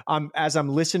 And as I'm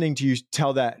listening to you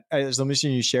tell that, as I'm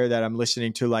listening to you share that, I'm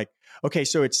listening to like, okay,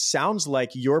 so it sounds like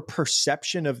your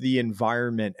perception of the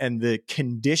environment and the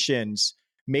conditions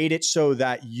made it so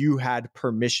that you had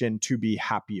permission to be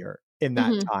happier in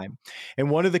that time.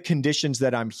 And one of the conditions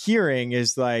that I'm hearing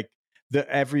is like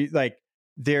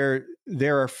there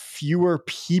are fewer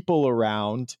people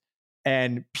around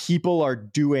and people are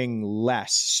doing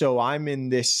less. So I'm in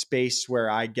this space where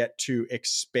I get to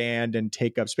expand and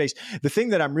take up space. The thing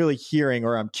that I'm really hearing,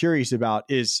 or I'm curious about,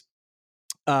 is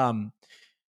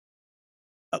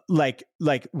like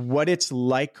what it's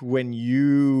like when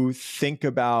you think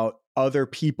about other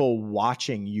people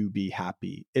watching you be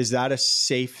happy. Is that a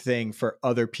safe thing for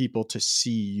other people to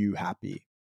see you happy?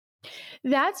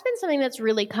 That's been something that's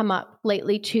really come up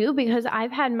lately too, because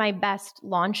I've had my best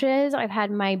launches. I've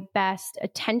had my best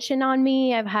attention on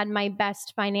me. I've had my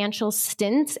best financial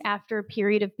stints after a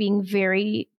period of being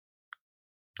very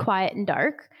quiet and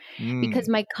dark, because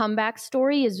my comeback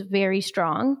story is very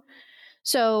strong.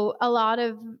 So a lot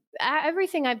of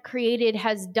everything I've created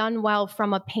has done well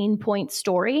from a pain point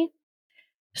story.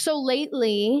 So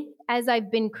lately, as I've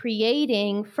been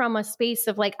creating from a space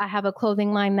of like, I have a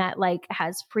clothing line that like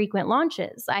has frequent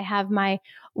launches. I have my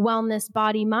wellness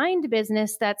body mind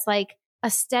business that's like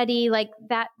a steady, like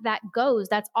that goes.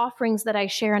 That's offerings that I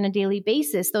share on a daily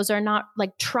basis. Those are not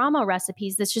like trauma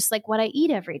recipes. That's just like what I eat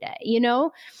every day, you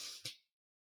know?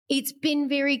 It's been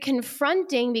very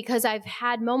confronting because I've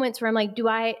had moments where I'm like, do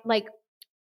I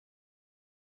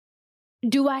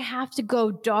have to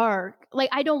go dark? Like,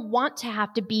 I don't want to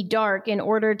have to be dark in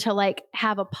order to like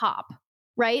have a pop,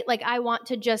 right? Like I want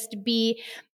to just be,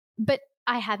 but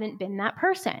I haven't been that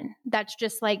person that's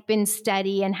just like been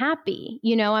steady and happy,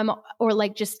 you know, or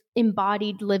like just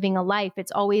embodied living a life.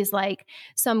 It's always like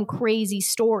some crazy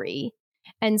story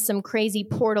and some crazy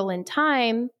portal in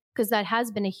time, because that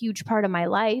has been a huge part of my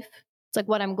life. It's like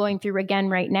what I'm going through again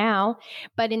right now.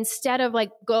 But instead of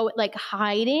like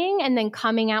hiding and then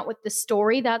coming out with the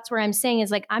story, that's where I'm saying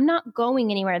is like, I'm not going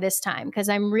anywhere this time, because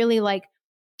I'm really like,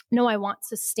 no, I want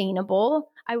sustainable.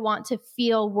 I want to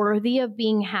feel worthy of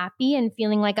being happy and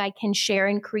feeling like I can share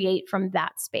and create from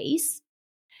that space.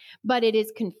 But it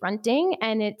is confronting,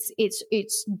 and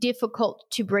it's difficult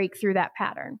to break through that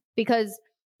pattern, because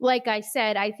like I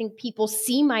said, I think people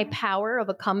see my power of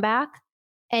a comeback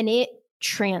and it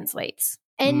translates.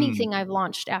 Anything I've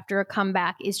launched after a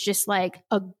comeback is just like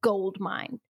a gold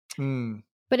mine.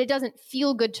 But it doesn't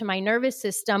feel good to my nervous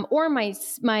system or my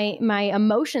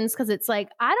emotions, because it's like,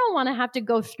 I don't want to have to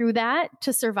go through that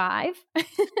to survive.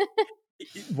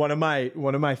 One of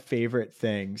my favorite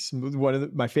things, one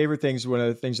of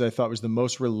the things that I thought was the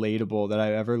most relatable that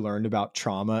I ever learned about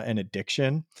trauma and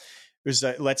addiction was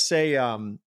that let's say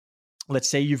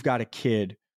you've got a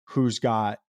kid who's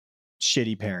got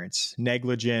shitty parents,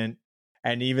 negligent,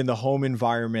 and even the home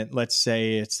environment, let's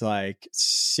say it's like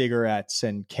cigarettes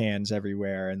and cans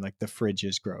everywhere and like the fridge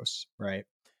is gross, right?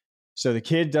 So the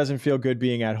kid doesn't feel good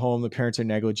being at home. The parents are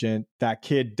negligent. That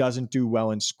kid doesn't do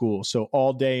well in school. So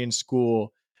all day in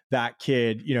school, that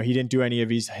kid, you know, he didn't do any of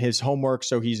his homework.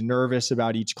 So he's nervous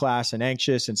about each class and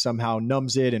anxious and somehow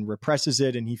numbs it and represses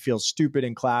it. And he feels stupid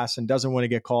in class and doesn't want to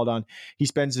get called on. He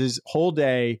spends his whole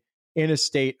day in a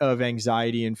state of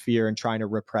anxiety and fear and trying to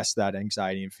repress that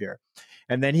anxiety and fear.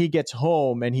 And then he gets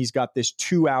home and he's got this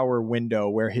 2-hour window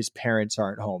where his parents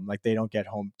aren't home. Like they don't get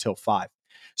home till 5.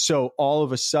 So all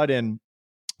of a sudden,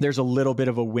 there's a little bit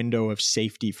of a window of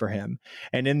safety for him.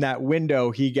 And in that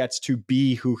window, he gets to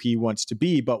be who he wants to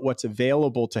be. But what's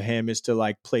available to him is to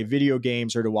like play video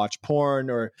games or to watch porn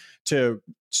or to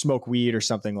smoke weed or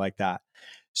something like that.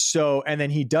 So, and then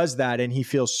he does that and he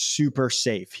feels super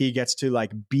safe. He gets to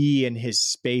like be in his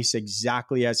space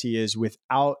exactly as he is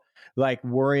without like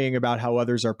worrying about how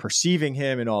others are perceiving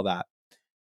him and all that.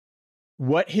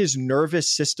 What his nervous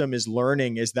system is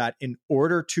learning is that in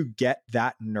order to get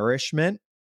that nourishment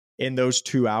in those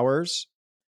 2 hours,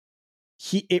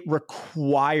 it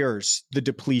requires the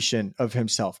depletion of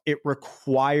himself. It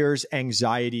requires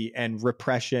anxiety and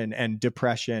repression and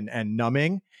depression and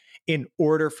numbing in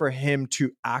order for him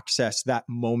to access that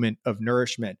moment of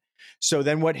nourishment. So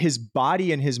then what his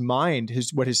body and his mind,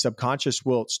 what his subconscious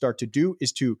will start to do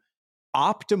is to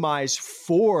optimize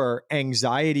for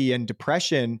anxiety and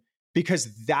depression,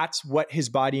 because that's what his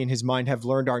body and his mind have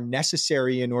learned are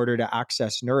necessary in order to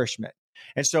access nourishment.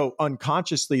 And so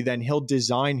unconsciously, then he'll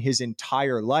design his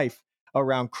entire life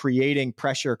around creating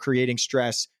pressure, creating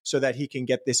stress, so that he can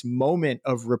get this moment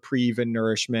of reprieve and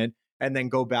nourishment and then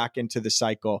go back into the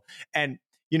cycle. And,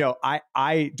 you know,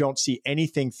 I don't see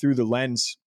anything through the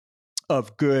lens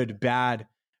of good, bad,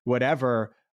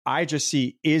 whatever. I just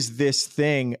see, is this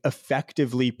thing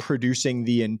effectively producing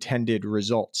the intended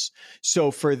results?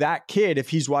 So for that kid, if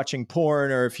he's watching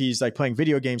porn or if he's like playing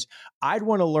video games, I'd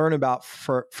want to learn about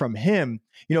from him,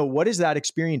 you know, what does that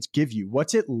experience give you?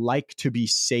 What's it like to be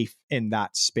safe in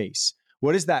that space?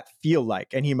 What does that feel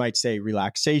like? And he might say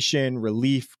relaxation,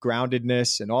 relief,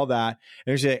 groundedness, and all that.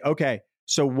 And he'd say, okay,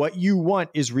 So what you want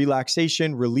is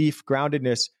relaxation, relief,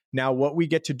 groundedness. Now, what we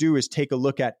get to do is take a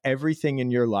look at everything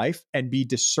in your life and be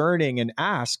discerning and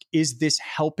ask, is this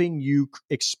helping you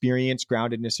experience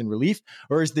groundedness and relief?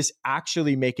 Or is this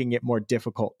actually making it more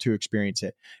difficult to experience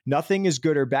it? Nothing is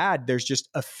good or bad. There's just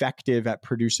effective at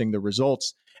producing the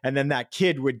results. And then that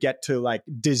kid would get to like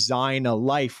design a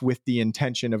life with the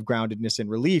intention of groundedness and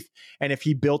relief. And if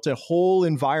he built a whole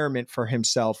environment for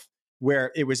himself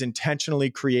where it was intentionally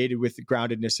created with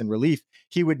groundedness and relief,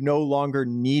 he would no longer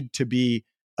need to be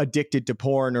addicted to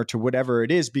porn or to whatever it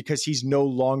is, because he's no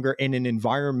longer in an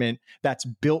environment that's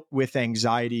built with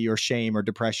anxiety or shame or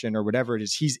depression or whatever it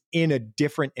is. He's in a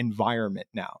different environment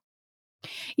now.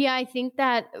 Yeah, I think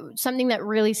that something that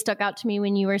really stuck out to me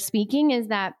when you were speaking is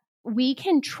that we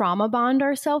can trauma bond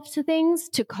ourselves to things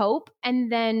to cope.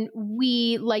 And then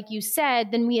we, like you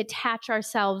said, then we attach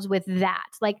ourselves with that.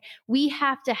 Like we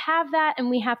have to have that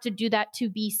and we have to do that to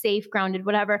be safe, grounded,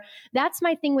 whatever. That's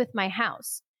my thing with my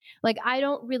house. Like I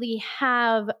don't really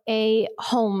have a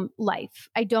home life.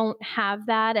 I don't have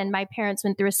that. And my parents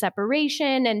went through a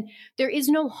separation and there is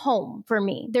no home for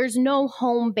me. There's no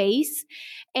home base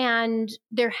and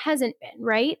there hasn't been,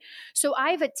 right? So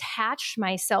I've attached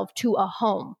myself to a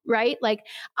home, right? Like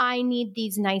I need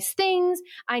these nice things.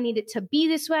 I need it to be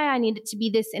this way. I need it to be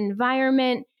this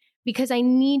environment because I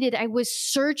was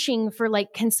searching for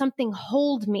like, can something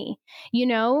hold me, you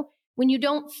know? When you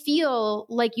don't feel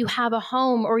like you have a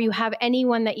home or you have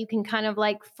anyone that you can kind of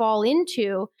like fall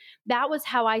into, that was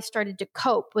how I started to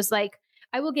cope, was like,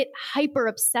 I will get hyper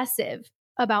obsessive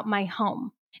about my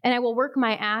home and I will work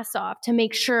my ass off to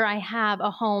make sure I have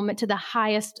a home to the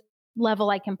highest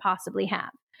level I can possibly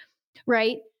have.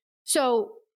 Right.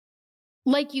 So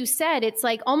like you said, it's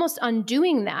like almost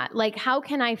undoing that. Like, how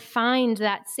can I find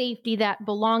that safety, that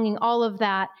belonging, all of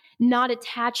that, not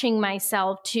attaching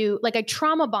myself to, like I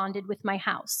trauma bonded with my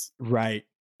house. Right.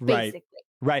 Basically.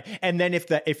 Right. And then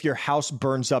if your house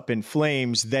burns up in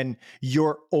flames, then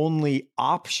your only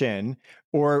option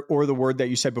or the word that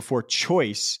you said before,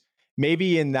 choice,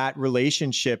 maybe in that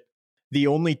relationship, the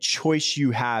only choice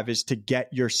you have is to get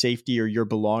your safety or your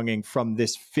belonging from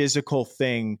this physical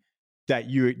thing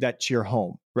that's your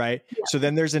home, right? Yeah. So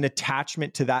then there's an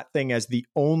attachment to that thing as the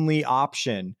only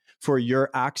option for your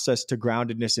access to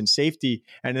groundedness and safety.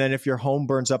 And then if your home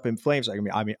burns up in flames, I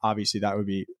mean, obviously that would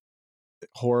be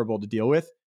horrible to deal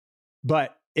with.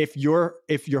 But if your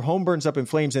home burns up in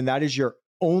flames and that is your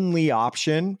only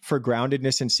option for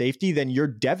groundedness and safety, then you're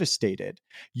devastated.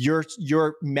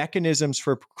 Your mechanisms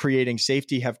for creating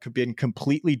safety have been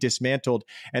completely dismantled.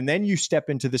 And then you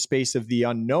step into the space of the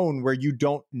unknown where you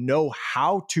don't know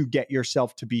how to get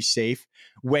yourself to be safe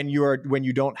when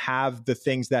you don't have the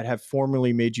things that have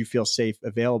formerly made you feel safe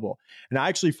available. And I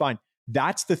actually find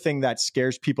that's the thing that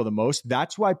scares people the most.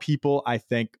 That's why people, I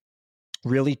think,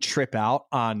 really trip out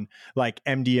on like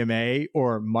MDMA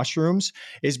or mushrooms,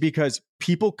 is because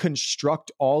people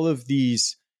construct all of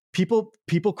these people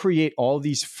create all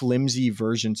these flimsy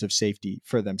versions of safety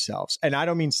for themselves. And I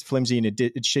don't mean flimsy in a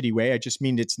shitty way. I just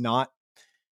mean it's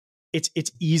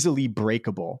easily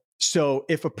breakable. So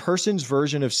if a person's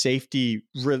version of safety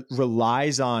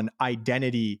relies on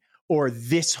identity or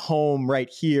this home right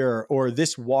here or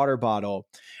this water bottle,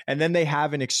 and then they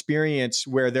have an experience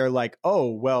where they're like,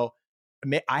 oh, well,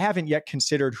 I haven't yet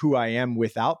considered who I am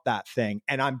without that thing.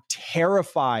 And I'm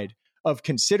terrified of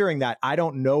considering that. I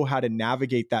don't know how to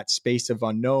navigate that space of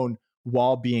unknown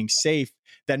while being safe.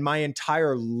 Then my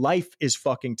entire life is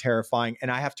fucking terrifying.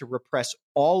 And I have to repress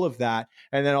all of that.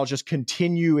 And then I'll just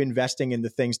continue investing in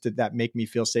the things that make me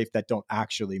feel safe that don't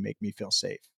actually make me feel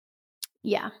safe.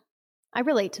 Yeah. I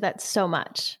relate to that so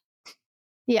much.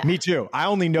 Yeah. Me too. I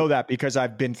only know that because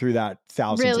I've been through that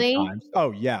thousands of times. Oh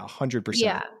yeah. 100%.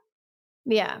 Yeah.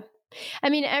 Yeah.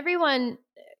 I mean, everyone,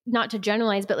 not to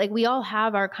generalize, but like we all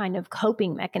have our kind of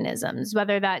coping mechanisms,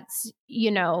 whether that's,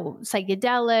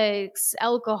 psychedelics,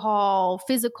 alcohol,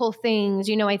 physical things.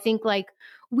 I think like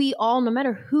we all, no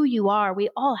matter who you are, we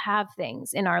all have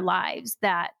things in our lives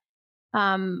that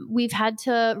we've had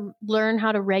to learn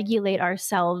how to regulate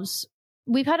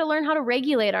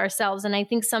ourselves. And I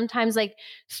think sometimes like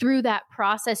through that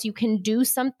process, you can do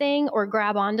something or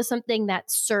grab onto something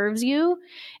that serves you.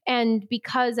 And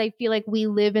because I feel like we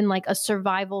live in like a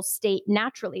survival state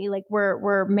naturally, like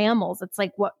we're mammals. It's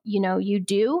like what, you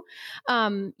do,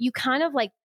 you kind of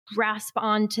like grasp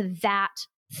onto that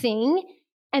thing.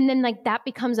 And then like that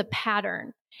becomes a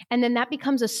pattern. And then that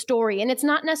becomes a story. And it's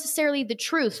not necessarily the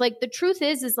truth. Like the truth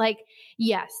is like,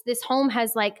 yes, this home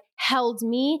has like held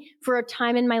me for a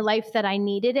time in my life that I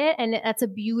needed it. And that's a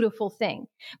beautiful thing,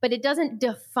 but it doesn't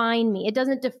define me. It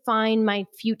doesn't define my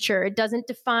future. It doesn't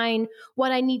define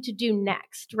what I need to do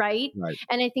next. Right. Right.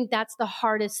 And I think that's the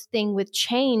hardest thing with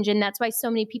change. And that's why so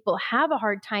many people have a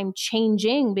hard time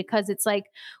changing, because it's like,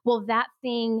 well, that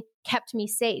thing kept me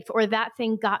safe, or that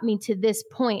thing got me to this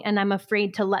point, and I'm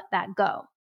afraid to let that go.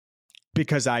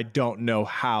 Because I don't know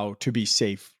how to be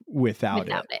safe without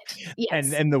it.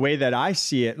 Yes. And the way that I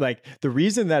see it, like the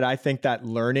reason that I think that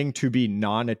learning to be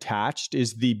non-attached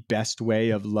is the best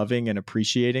way of loving and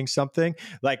appreciating something.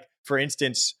 Like, for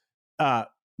instance,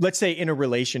 let's say in a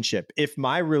relationship, if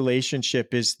my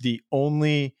relationship is the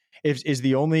only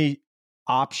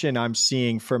option I'm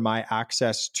seeing for my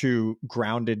access to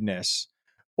groundedness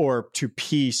or to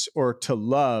peace or to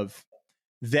love,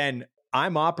 then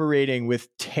I'm operating with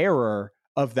terror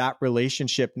of that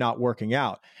relationship not working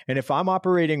out. And if I'm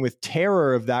operating with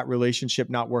terror of that relationship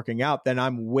not working out, then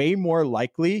I'm way more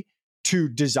likely to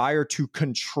desire to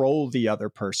control the other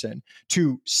person,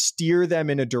 to steer them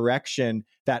in a direction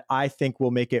that I think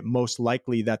will make it most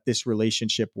likely that this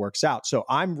relationship works out. So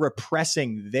I'm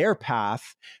repressing their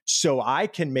path so I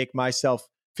can make myself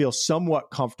feel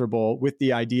somewhat comfortable with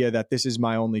the idea that this is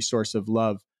my only source of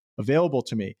love available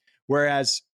to me.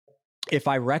 Whereas if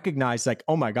I recognize like,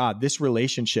 oh my God, this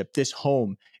relationship, this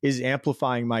home is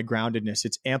amplifying my groundedness,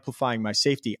 it's amplifying my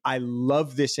safety. I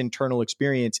love this internal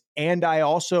experience. And I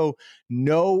also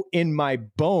know in my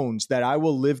bones that I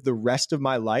will live the rest of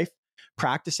my life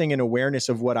practicing an awareness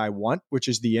of what I want, which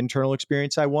is the internal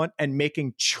experience I want, and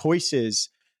making choices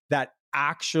that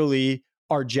actually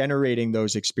are generating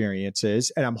those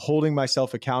experiences. And I'm holding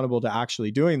myself accountable to actually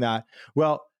doing that.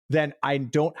 Well, then I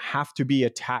don't have to be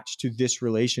attached to this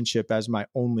relationship as my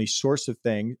only source of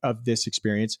this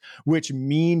experience, which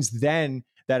means then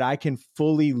that I can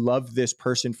fully love this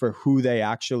person for who they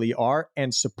actually are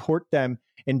and support them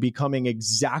in becoming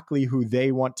exactly who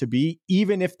they want to be,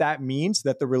 even if that means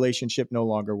that the relationship no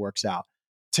longer works out.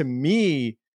 To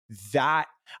me, that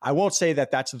I won't say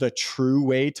that that's the true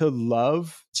way to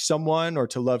love someone or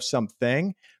to love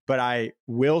something, but I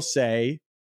will say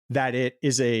that it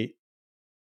is a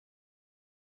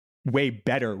way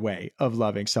better way of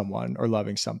loving someone or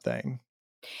loving something.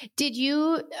 Did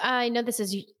you, I know this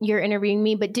is, you're interviewing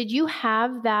me, but did you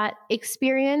have that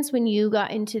experience when you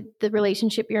got into the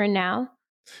relationship you're in now?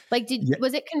 Like,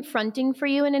 was it confronting for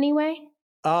you in any way?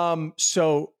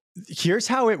 So here's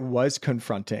how it was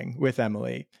confronting with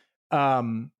Emily.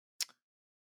 So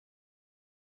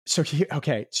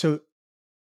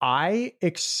I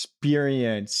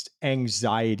experienced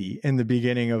anxiety in the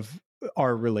beginning of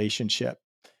our relationship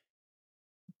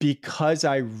because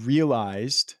I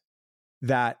realized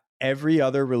that every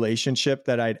other relationship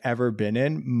that I'd ever been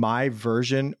in, my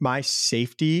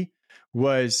safety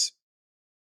was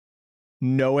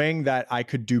knowing that I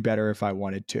could do better if I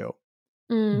wanted to.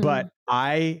 But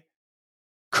I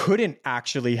couldn't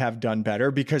actually have done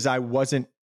better because I wasn't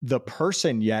the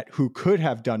person yet who could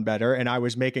have done better. And I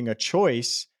was making a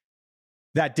choice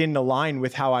that didn't align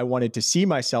with how I wanted to see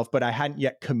myself, but I hadn't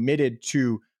yet committed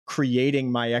to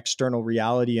creating my external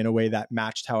reality in a way that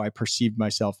matched how I perceived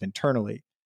myself internally.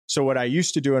 So what I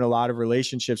used to do in a lot of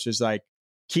relationships was like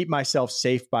keep myself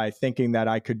safe by thinking that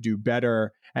I could do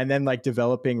better, and then like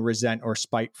developing resent or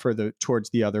spite towards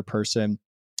the other person.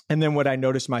 And then what I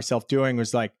noticed myself doing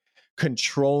was like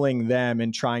controlling them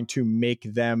and trying to make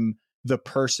them the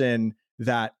person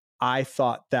that I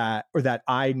thought that, or that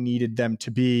I needed them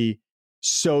to be,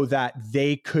 so that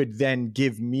they could then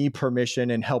give me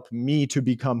permission and help me to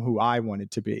become who I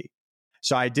wanted to be.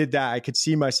 So I did that. I could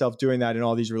see myself doing that in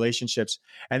all these relationships.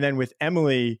 And then with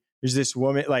Emily, there's this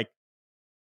woman, like,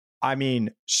 I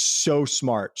mean, so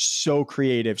smart, so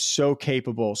creative, so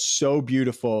capable, so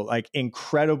beautiful, like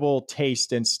incredible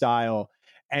taste and style.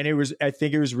 And I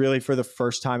think it was really for the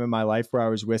first time in my life where I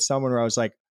was with someone where I was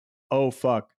like, oh,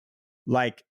 fuck.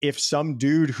 Like if some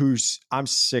dude I'm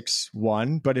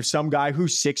 6'1", but if some guy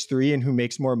who's 6'3" and who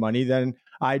makes more money than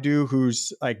I do,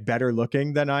 who's like better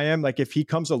looking than I am, like if he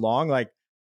comes along, like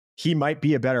he might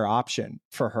be a better option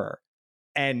for her.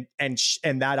 And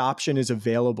that option is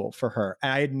available for her.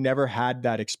 And I had never had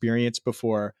that experience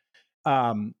before.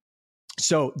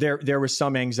 So there was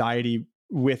some anxiety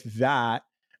with that.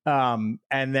 And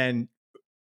then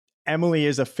Emily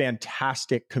is a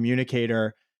fantastic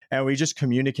communicator, and we just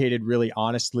communicated really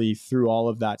honestly through all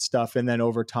of that stuff. And then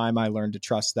over time, I learned to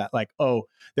trust that, like, oh,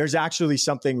 there's actually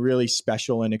something really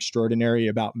special and extraordinary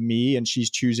about me. And she's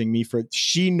choosing me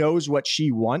she knows what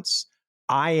she wants.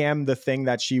 I am the thing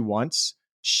that she wants.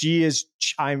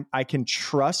 I can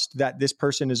trust that this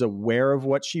person is aware of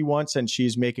what she wants and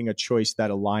she's making a choice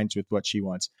that aligns with what she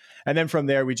wants. And then from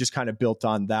there, we just kind of built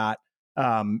on that.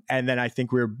 And then I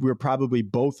think we're probably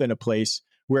both in a place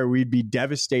where we'd be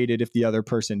devastated if the other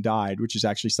person died, which is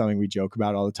actually something we joke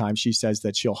about all the time. She says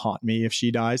that she'll haunt me if she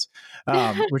dies,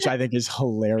 which I think is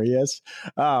hilarious.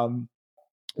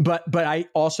 But I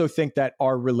also think that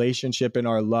our relationship and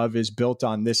our love is built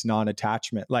on this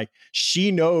non-attachment. Like,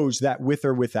 she knows that with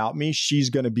or without me, she's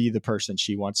going to be the person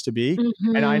she wants to be.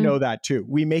 Mm-hmm. And I know that too.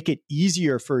 We make it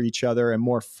easier for each other and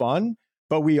more fun,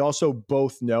 but we also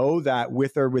both know that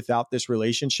with or without this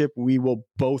relationship, we will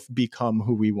both become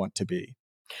who we want to be.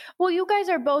 Well, you guys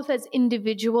are both, as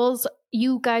individuals,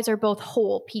 you guys are both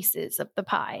whole pieces of the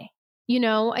pie. You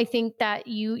know, I think that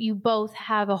you both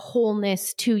have a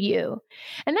wholeness to you.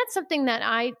 And that's something that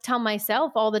I tell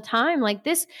myself all the time. Like,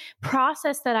 this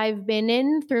process that I've been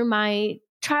in through my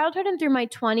childhood and through my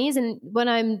 20s and what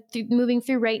I'm moving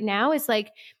through right now is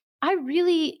like, I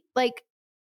really, like,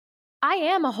 I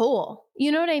am a whole.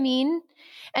 You know what I mean?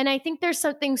 And I think there's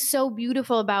something so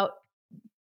beautiful about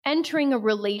entering a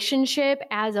relationship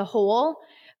as a whole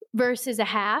versus a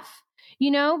half,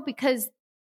 you know, because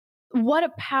what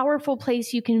a powerful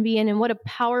place you can be in and what a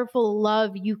powerful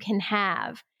love you can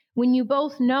have when you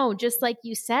both know, just like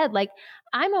you said, like,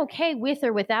 I'm okay with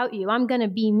or without you. I'm going to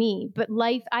be me, but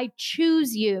life, I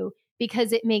choose you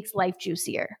because it makes life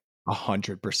juicier.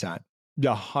 100%.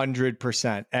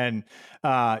 100%. And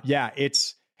yeah,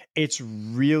 it's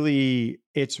really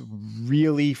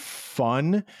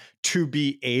fun to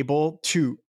be able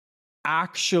to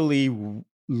actually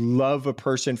love a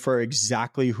person for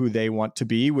exactly who they want to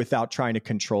be without trying to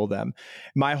control them.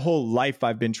 My whole life,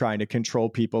 I've been trying to control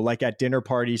people. Like, at dinner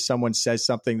parties, someone says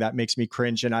something that makes me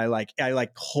cringe and I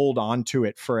hold on to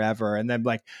it forever. And then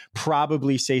like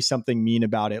probably say something mean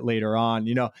about it later on.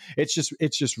 You know, it's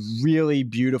just really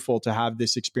beautiful to have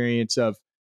this experience of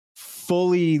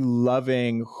fully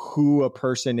loving who a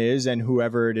person is and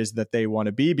whoever it is that they want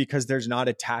to be, because there's not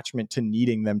attachment to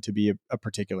needing them to be a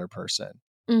particular person.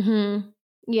 Mm-hmm.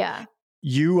 Yeah.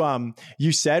 You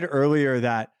said earlier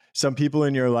that some people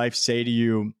in your life say to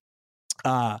you,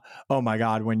 oh my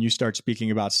God, when you start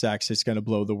speaking about sex, it's going to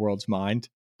blow the world's mind.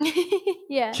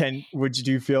 Yeah.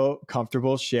 Do you feel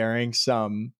comfortable sharing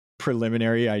some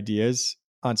preliminary ideas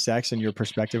on sex and your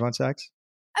perspective on sex?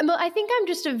 I think I'm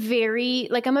just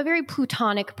I'm a very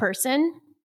platonic person.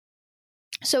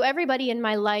 So everybody in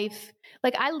my life,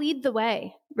 like, I lead the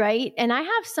way, right? And I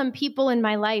have some people in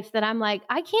my life that I'm like,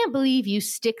 I can't believe you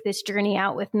stick this journey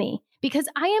out with me, because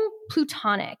I am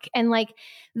platonic. And like,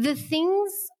 the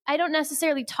things, I don't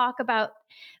necessarily talk about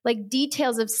like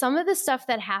details of some of the stuff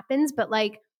that happens, but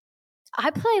like,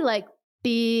 I play like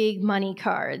big money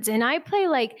cards, and I play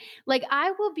like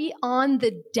I will be on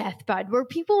the deathbed where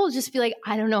people will just be like,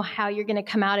 I don't know how you're going to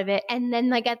come out of it. And then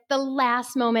like at the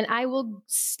last moment, I will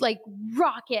like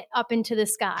rocket up into the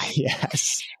sky.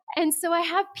 Yes. And so I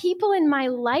have people in my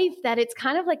life that it's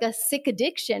kind of like a sick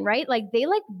addiction, right? Like, they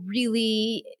like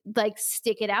really like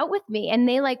stick it out with me. And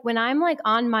they like, when I'm like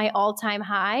on my all-time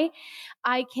high,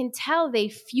 I can tell they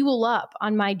fuel up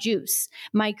on my juice,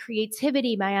 my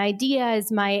creativity, my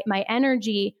ideas, my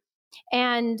energy.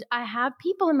 And I have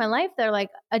people in my life that are like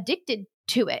addicted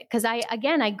to it. Cause I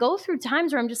go through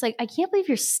times where I'm just like, I can't believe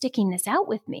you're sticking this out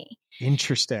with me.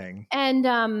 Interesting. And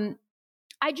I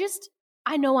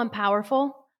know I'm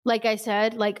powerful. Like I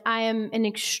said, like, I am an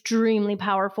extremely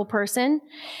powerful person.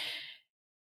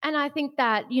 And I think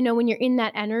that, you know, when you're in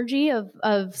that energy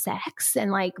of sex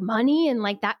and like money and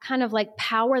like that kind of like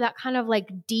power, that kind of like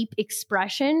deep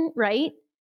expression, right?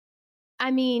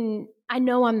 I mean, I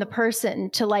know I'm the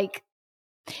person to like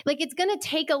it's going to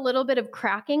take a little bit of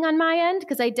cracking on my end,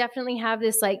 because I definitely have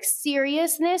this like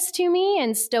seriousness to me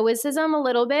and stoicism a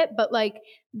little bit, but like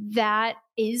that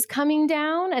is coming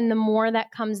down. And the more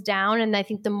that comes down, and I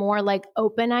think the more like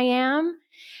open I am,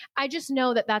 I just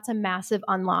know that that's a massive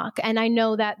unlock. And I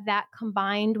know that that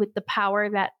combined with the power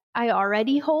that I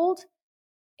already hold,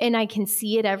 and I can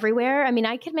see it everywhere. I mean,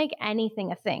 I could make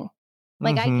anything a thing.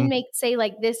 Like, I can make, say,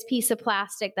 like this piece of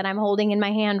plastic that I'm holding in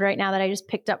my hand right now that I just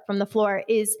picked up from the floor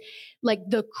is like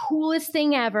the coolest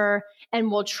thing ever and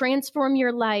will transform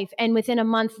your life. And within a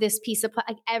month, this piece of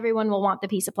like everyone will want the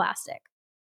piece of plastic.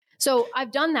 So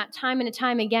I've done that time and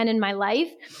time again in my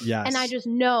life. Yes. And I just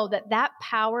know that that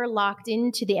power locked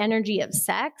into the energy of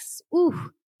sex,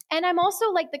 ooh, And I'm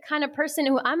also like the kind of person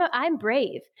who I'm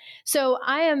brave. So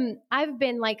I've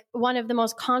been like one of the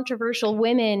most controversial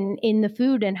women in the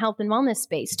food and health and wellness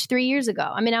space 3 years ago.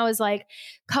 I mean, I was like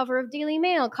cover of Daily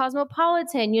Mail,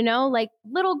 Cosmopolitan, like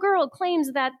little girl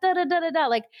claims that da da da da da.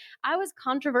 Like I was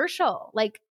controversial.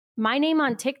 Like my name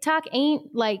on TikTok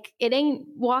ain't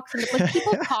walks in the, like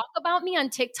people talk about me on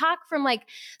TikTok from like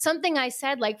something I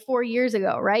said like 4 years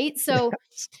ago. Right. So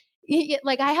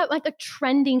like I have like a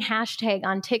trending hashtag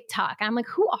on TikTok. I'm like,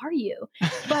 who are you?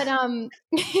 But,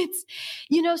 it's,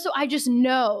 so I just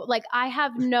know, like, I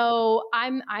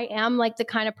am like the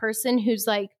kind of person who's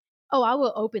like, oh, I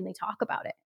will openly talk about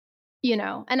it,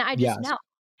 and I just know.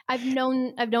 I've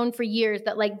known for years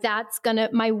that like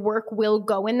my work will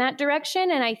go in that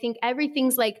direction. And I think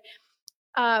everything's like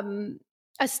a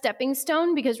stepping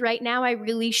stone, because right now I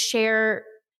really share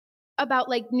about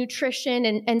like nutrition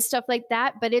and stuff like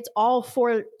that, but it's all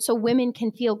so women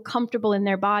can feel comfortable in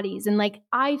their bodies. And like,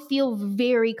 I feel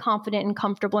very confident and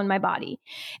comfortable in my body.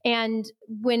 And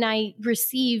when I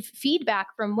receive feedback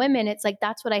from women, it's like,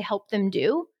 that's what I help them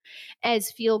do,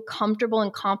 as feel comfortable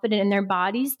and confident in their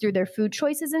bodies through their food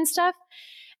choices and stuff.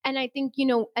 And I think,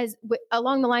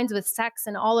 along the lines with sex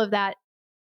and all of that,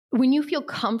 when you feel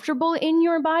comfortable in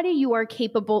your body, you are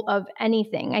capable of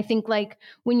anything. I think like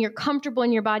when you're comfortable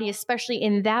in your body, especially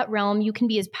in that realm, you can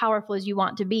be as powerful as you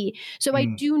want to be. So I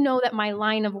do know that my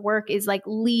line of work is like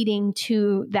leading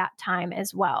to that time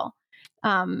as well.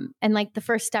 And like the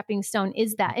first stepping stone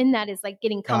is that, and that is like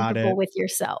getting comfortable with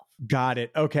yourself. Got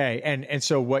it. Okay. And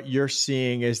so what you're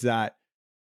seeing is that,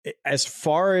 as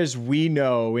far as we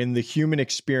know in the human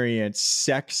experience,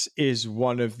 sex is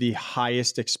one of the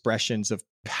highest expressions of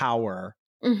power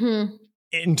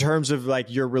in terms of like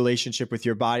your relationship with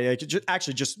your body. Like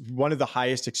just one of the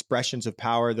highest expressions of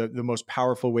power, the most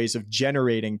powerful ways of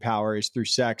generating power is through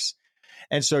sex.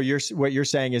 And so what you're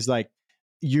saying is like,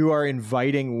 you are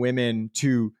inviting women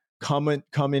to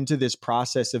come into this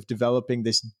process of developing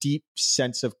this deep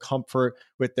sense of comfort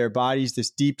with their bodies,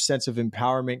 this deep sense of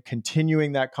empowerment,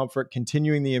 continuing that comfort,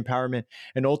 continuing the empowerment.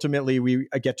 And ultimately we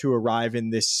get to arrive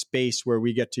in this space where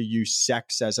we get to use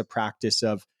sex as a practice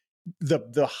of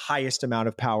the highest amount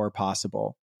of power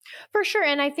possible. For sure.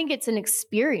 And I think it's an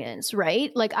experience,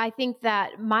 right? Like, I think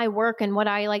that my work and what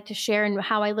I like to share and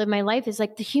how I live my life is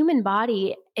like the human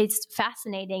body is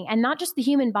fascinating, and not just the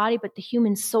human body, but the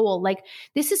human soul. Like,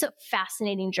 this is a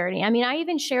fascinating journey. I mean, I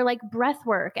even share like breath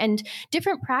work and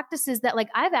different practices that like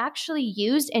I've actually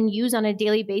used and use on a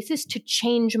daily basis to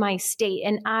change my state.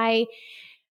 And I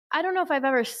don't know if I've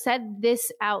ever said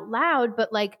this out loud,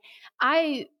 but like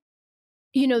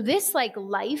this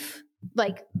life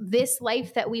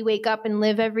that we wake up and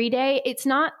live every day, it's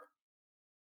not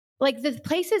like the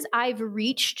places I've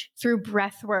reached through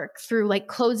breath work, through like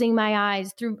closing my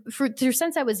eyes, through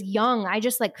since I was young. I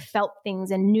just like felt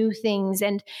things and knew things.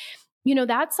 And,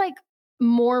 that's like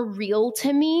more real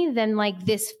to me than like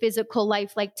this physical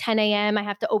life, like 10 a.m. I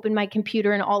have to open my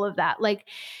computer and all of that. Like,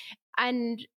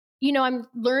 and, I'm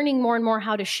learning more and more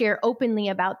how to share openly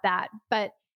about that.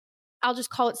 But I'll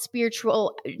just call it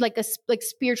spiritual, like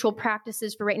spiritual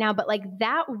practices for right now. But like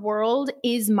that world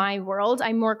is my world.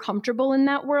 I'm more comfortable in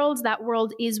that world. That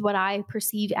world is what I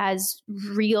perceive as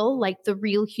real, like the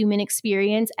real human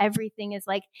experience. Everything is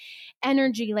like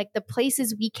energy, like the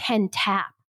places we can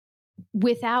tap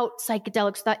without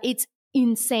psychedelics. It's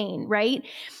insane, right?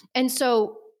 And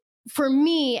so for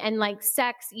me, and like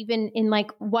sex, even in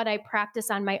like what I practice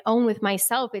on my own with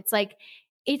myself, it's like,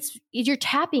 you're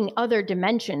tapping other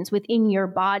dimensions within your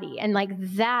body. And like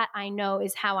that, I know,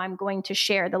 is how I'm going to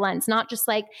share the lens, not just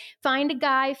like find a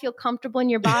guy, feel comfortable in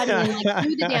your body and like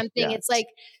do the damn thing. Yes. It's like,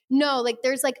 no, like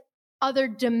there's like other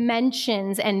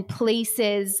dimensions and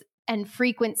places and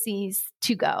frequencies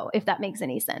to go, if that makes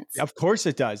any sense. Of course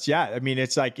it does. Yeah. I mean,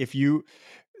 it's like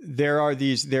there are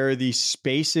these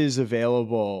spaces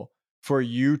available for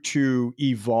you to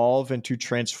evolve and to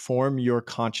transform your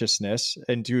consciousness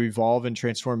and to evolve and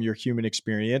transform your human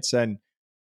experience. And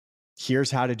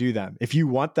here's how to do them. If you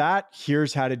want that,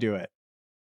 here's how to do it.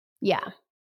 Yeah.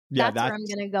 That's where I'm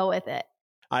going to go with it.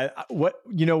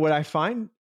 What I find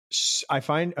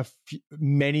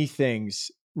many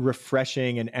things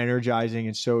refreshing and energizing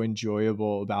and so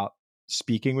enjoyable about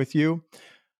speaking with you.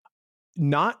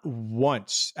 Not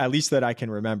once, at least that I can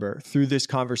remember, through this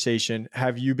conversation,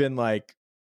 have you been like,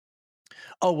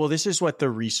 oh, well, this is what the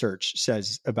research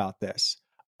says about this.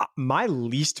 My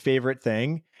least favorite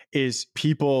thing is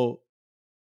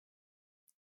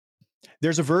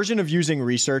there's a version of using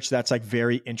research that's like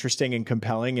very interesting and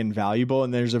compelling and valuable.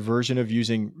 And there's a version of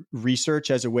using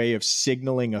research as a way of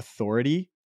signaling authority.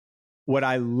 what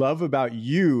I love about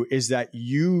you is that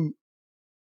you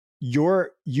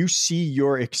see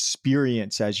your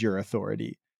experience as your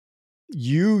authority.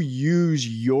 You use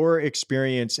your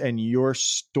experience and your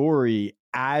story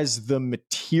as the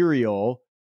material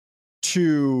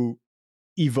to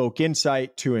evoke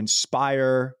insight, to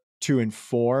inspire, to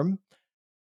inform.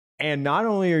 And not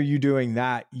only are you doing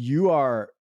that, you are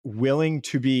willing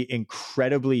to be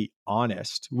incredibly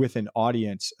honest with an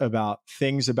audience about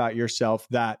things about yourself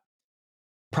that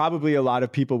probably a lot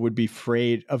of people would be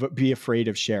afraid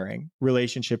of sharing.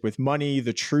 Relationship with money,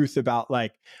 the truth about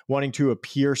like wanting to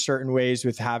appear certain ways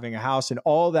with having a house and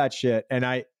all that shit. And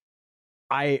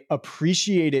I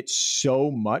appreciate it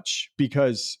so much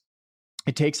because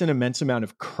it takes an immense amount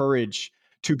of courage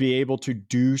to be able to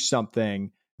do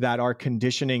something that our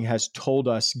conditioning has told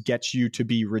us gets you to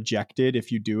be rejected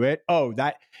if you do it. Oh,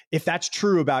 if that's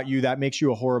true about you, that makes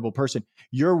you a horrible person.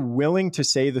 You're willing to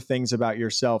say the things about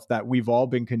yourself that we've all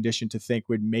been conditioned to think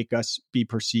would make us be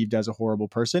perceived as a horrible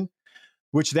person,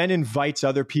 which then invites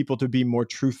other people to be more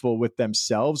truthful with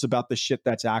themselves about the shit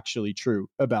that's actually true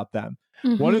about them.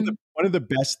 Mm-hmm. One of the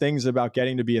best things about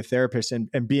getting to be a therapist and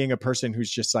being a person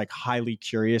who's just like highly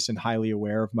curious and highly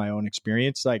aware of my own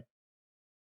experience, like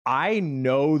I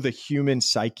know the human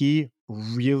psyche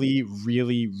really,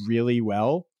 really, really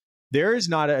well. There is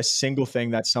not a single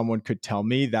thing that someone could tell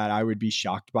me that I would be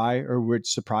shocked by or would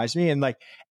surprise me. And like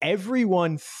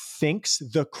everyone thinks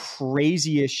the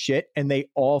craziest shit and they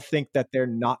all think that they're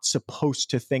not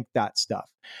supposed to think that stuff.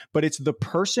 But it's the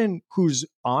person who's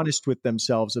honest with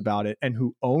themselves about it and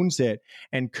who owns it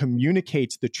and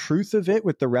communicates the truth of it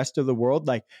with the rest of the world.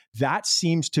 Like that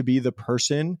seems to be the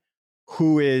person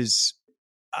who is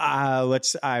I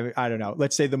don't know,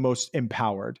 let's say the most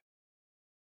empowered.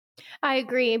 I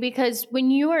agree, because when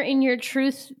you are in your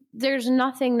truth, there's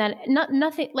nothing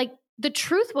like the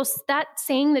truth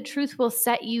saying the truth will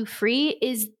set you free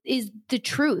is the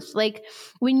truth. Like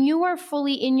when you are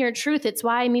fully in your truth, it's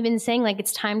why I'm even saying like,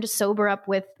 it's time to sober up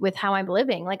with how I'm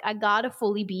living. Like I gotta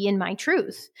fully be in my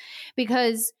truth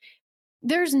because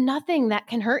there's nothing that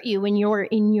can hurt you when you're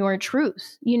in your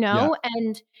truth, you know? Yeah.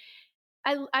 And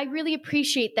I really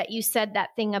appreciate that you said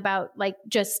that thing about like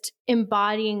just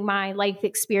embodying my life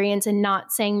experience and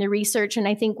not saying the research. And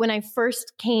I think when I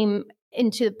first came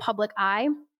into the public eye,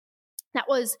 that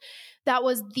was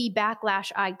the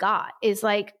backlash I got is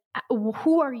like,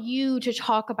 who are you to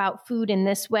talk about food in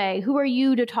this way? Who are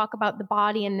you to talk about the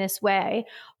body in this way?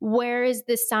 Where is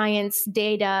the science,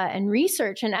 data, and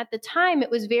research? And at the time it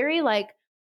was very like,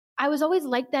 I was always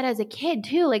like that as a kid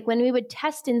too. Like when we would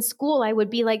test in school, I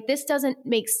would be like, this doesn't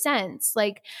make sense.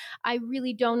 Like, I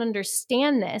really don't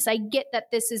understand this. I get that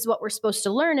this is what we're supposed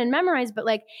to learn and memorize, but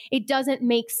like, it doesn't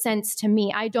make sense to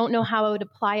me. I don't know how I would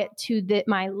apply it to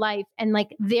my life. And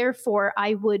like, therefore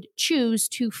I would choose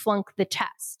to flunk the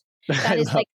test. That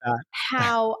is like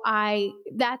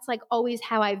that's like always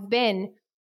how I've been.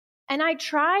 And I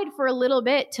tried for a little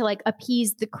bit to like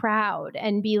appease the crowd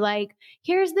and be like,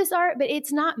 here's this art, but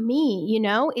it's not me, you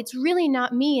know, it's really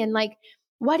not me. And like,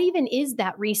 what even is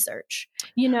that research,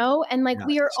 you know? And like,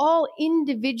 we are all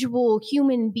individual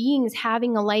human beings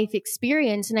having a life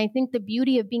experience. And I think the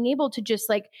beauty of being able to just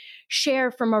like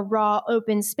share from a raw,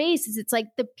 open space is it's like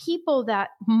the people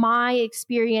that my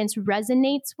experience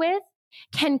resonates with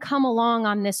can come along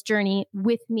on this journey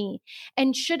with me.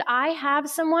 And should I have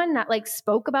someone that like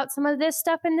spoke about some of this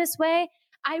stuff in this way,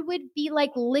 I would be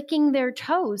like licking their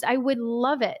toes. I would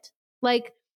love it.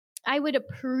 Like I would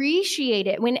appreciate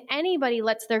it when anybody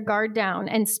lets their guard down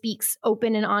and speaks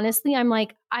open and honestly. I'm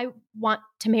like, I want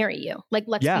to marry you. Like,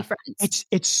 let's be friends.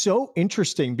 It's so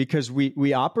interesting because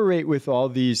we operate with all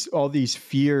these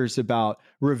fears about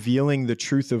revealing the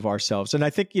truth of ourselves. And I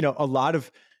think, you know, a lot of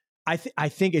I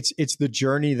think it's the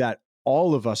journey that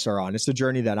all of us are on. It's the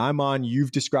journey that I'm on.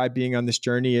 You've described being on this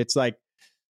journey. It's like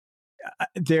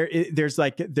there's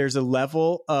a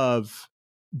level of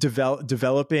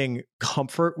developing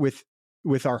comfort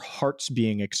with our hearts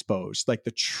being exposed, like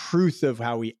the truth of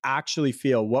how we actually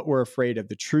feel, what we're afraid of,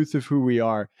 the truth of who we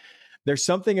are. There's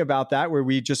something about that where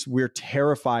we're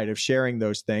terrified of sharing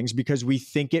those things because we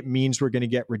think it means we're going to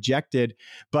get rejected.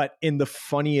 But in the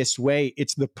funniest way,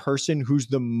 it's the person who's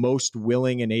the most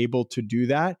willing and able to do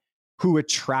that who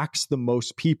attracts the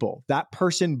most people. That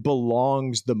person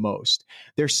belongs the most.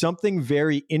 There's something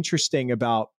very interesting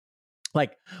about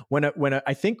like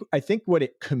I think what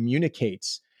it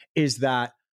communicates is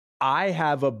that I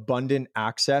have abundant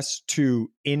access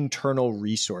to internal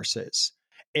resources.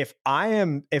 If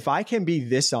I can be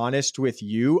this honest with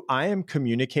you, I am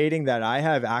communicating that I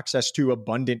have access to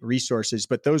abundant resources,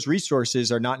 but those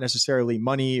resources are not necessarily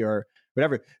money or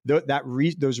whatever.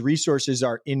 Those resources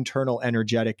are internal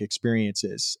energetic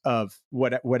experiences of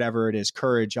whatever it is,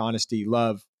 courage, honesty,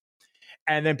 love.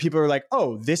 And then people are like,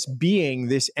 oh, this being,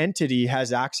 this entity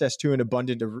has access to an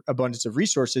abundance of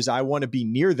resources. I want to be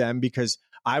near them because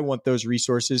I want those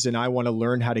resources and I want to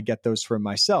learn how to get those for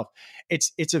myself.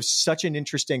 It's such an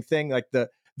interesting thing, like the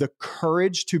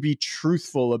courage to be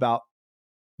truthful about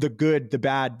the good, the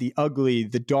bad, the ugly,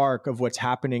 the dark of what's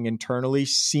happening internally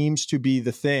seems to be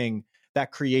the thing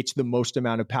that creates the most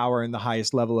amount of power and the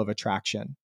highest level of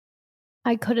attraction.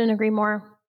 I couldn't agree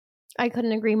more. I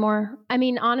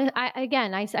mean,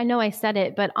 I know I said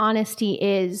it, but honesty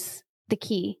is the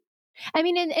key. I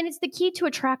mean, and it's the key to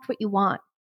attract what you want.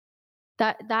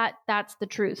 That's the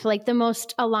truth. Like the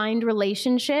most aligned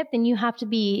relationship, then you have to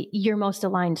be your most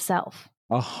aligned self.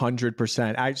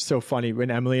 100%. It's so funny.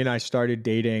 When Emily and I started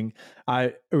dating,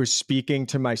 I was speaking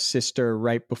to my sister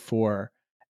right before,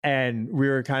 and we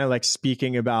were kind of like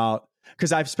speaking about,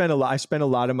 because I spent a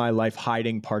lot of my life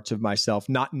hiding parts of myself,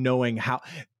 not knowing how.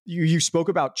 You spoke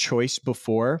about choice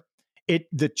before.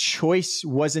 The choice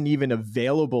wasn't even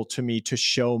available to me to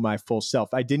show my full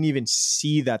self. I didn't even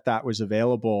see that was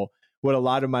available. What a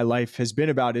lot of my life has been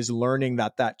about is learning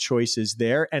that choice is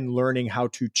there and learning how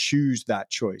to choose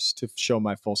that choice to show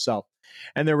my full self.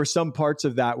 And there were some parts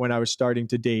of that when I was starting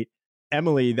to date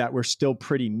Emily that were still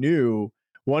pretty new.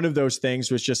 One of those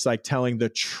things was just like telling the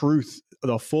truth,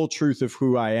 the full truth of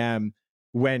who I am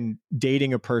when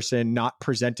dating a person, not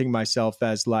presenting myself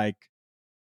as like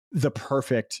the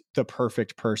perfect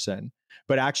person,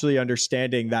 but actually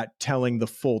understanding that telling the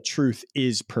full truth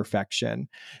is perfection.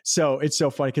 So it's so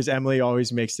funny because Emily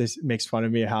always makes fun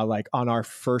of me how like on our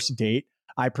first date,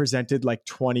 I presented like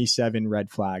 27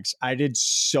 red flags. I did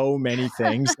so many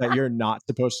things that you're not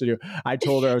supposed to do. I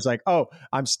told her, I was like, oh,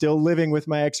 I'm still living with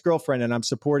my ex-girlfriend and I'm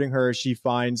supporting her as she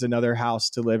finds another house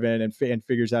to live in and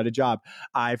figures out a job.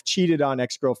 I've cheated on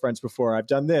ex-girlfriends before. I've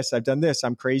done this.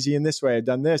 I'm crazy in this way. I've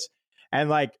done this. And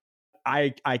like,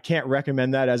 I can't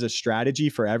recommend that as a strategy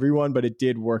for everyone, but it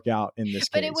did work out in this case.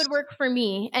 But it would work for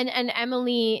me. And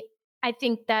Emily, I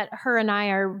think that her and I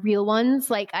are real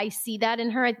ones. Like I see that in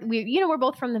her. We're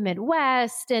both from the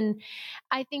Midwest, and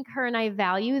I think her and I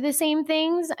value the same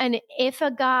things. And if a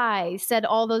guy said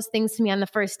all those things to me on the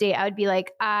first date, I would be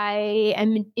like, I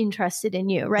am interested in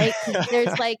you, right? Because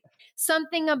there's like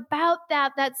something about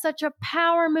that's such a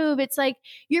power move. It's like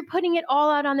you're putting it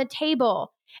all out on the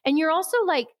table, and you're also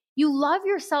like, you love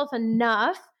yourself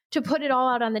enough to put it all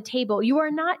out on the table. You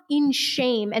are not in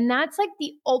shame. And that's like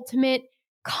the ultimate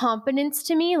confidence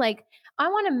to me. Like, I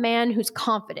want a man who's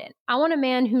confident. I want a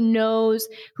man who knows,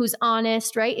 who's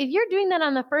honest, right? If you're doing that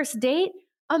on the first date,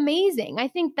 amazing. I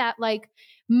think that like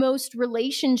most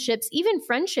relationships, even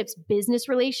friendships, business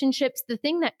relationships, the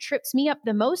thing that trips me up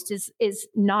the most is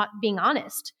not being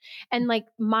honest. And like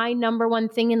my number one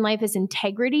thing in life is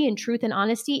integrity and truth and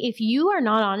honesty. If you are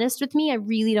not honest with me, I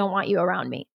really don't want you around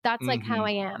me. That's like how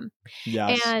I am.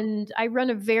 Yes. And I run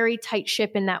a very tight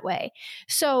ship in that way.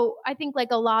 So I think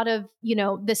like a lot of,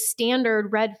 the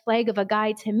standard red flag of a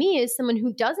guy to me is someone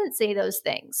who doesn't say those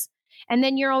things. And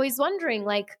then you're always wondering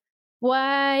like,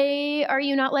 why are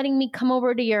you not letting me come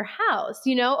over to your house?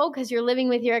 Because you're living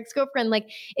with your ex-girlfriend. Like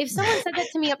if someone said that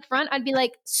to me up front, I'd be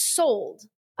like, sold.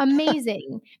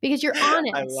 Amazing. Because you're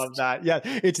honest. I love that. Yeah.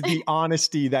 It's the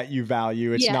honesty that you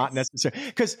value. It's not necessary.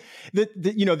 Because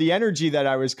the energy that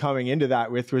I was coming into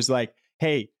that with was like,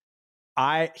 hey,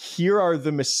 here are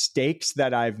the mistakes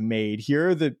that I've made. Here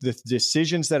are the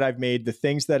decisions that I've made, the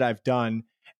things that I've done.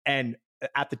 And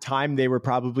at the time, they were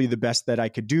probably the best that I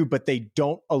could do, but they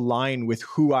don't align with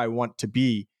who I want to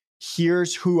be.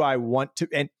 Here's who I want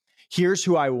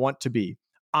to be.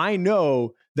 I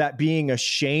know that being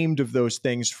ashamed of those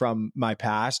things from my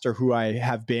past or who I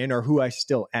have been or who I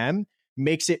still am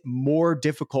makes it more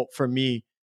difficult for me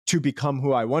to become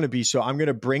who I want to be. So I'm going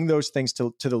to bring those things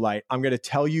to the light. I'm going to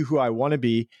tell you who I want to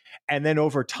be. And then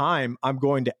over time, I'm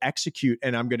going to execute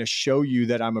and I'm going to show you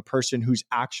that I'm a person who's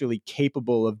actually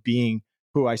capable of being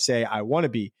who I say I want to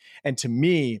be. And to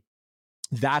me,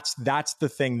 that's the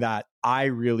thing that I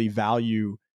really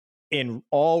value in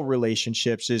all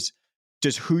relationships is,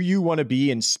 does who you want to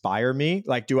be inspire me?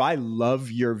 Like, do I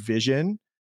love your vision?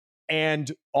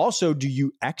 And also, do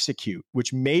you execute,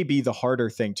 which may be the harder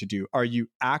thing to do? Are you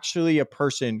actually a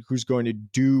person who's going to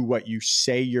do what you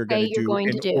say you're going to do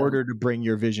in order to bring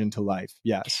your vision to life?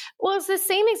 Yes. Well, it's the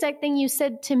same exact thing you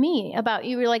said to me about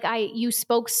you were like, you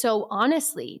spoke so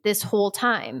honestly this whole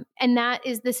time. And that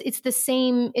is it's the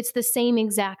same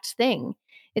exact thing.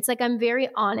 It's like, I'm very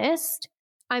honest.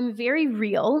 I'm very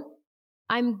real.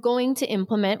 I'm going to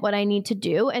implement what I need to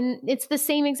do. And it's the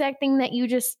same exact thing that you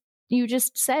just you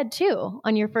just said too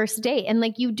on your first date. And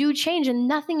like, you do change, and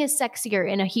nothing is sexier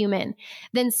in a human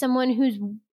than someone who's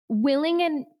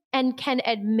willing and can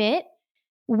admit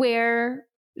where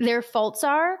their faults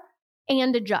are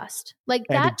and adjust. Like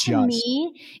that to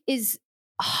me is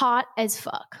hot as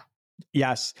fuck.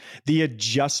 Yes. The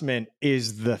adjustment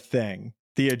is the thing.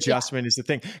 Is the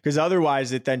thing. Because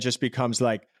otherwise it then just becomes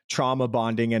like trauma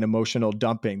bonding and emotional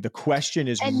dumping. The question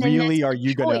is, really, are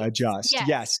you going to adjust?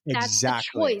 Yes, exactly. That's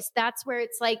the choice. That's where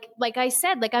it's like I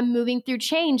said, like I'm moving through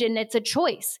change, and it's a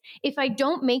choice. If I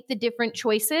don't make the different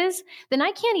choices, then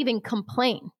I can't even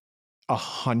complain.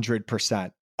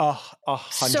 100%.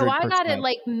 100%. So I got to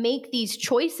like make these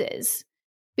choices,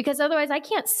 because otherwise I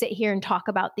can't sit here and talk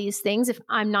about these things if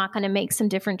I'm not going to make some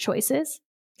different choices.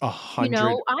 100%. You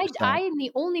know, I am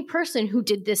the only person who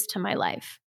did this to my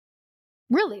life.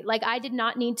 Really, like I did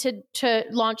not need to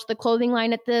launch the clothing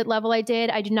line at the level I did.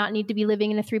 I do not need to be living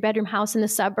in a 3-bedroom house in the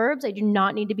suburbs. I do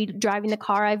not need to be driving the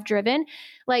car I've driven.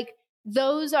 Like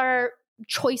those are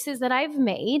choices that I've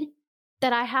made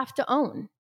that I have to own.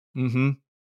 Mm-hmm.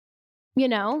 You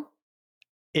know?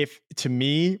 To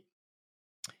me,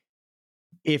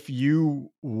 if you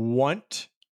want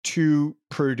to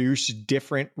produce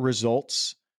different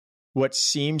results, what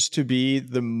seems to be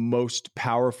the most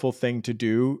powerful thing to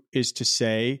do is to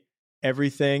say,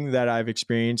 everything that I've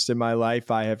experienced in my life,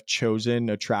 I have chosen,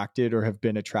 attracted, or have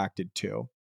been attracted to,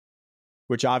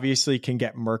 which obviously can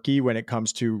get murky when it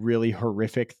comes to really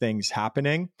horrific things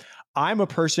happening. I'm a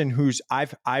person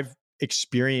I've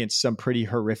experienced some pretty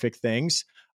horrific things.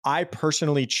 I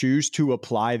personally choose to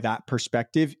apply that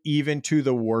perspective even to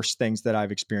the worst things that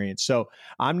I've experienced. So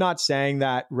I'm not saying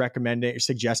that,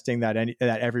 suggesting that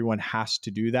everyone has to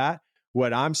do that.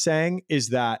 What I'm saying is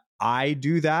that I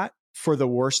do that for the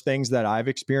worst things that I've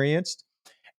experienced,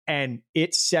 and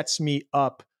it sets me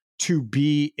up to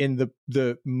be in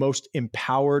the most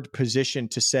empowered position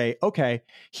to say, okay,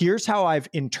 here's how I've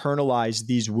internalized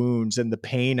these wounds and the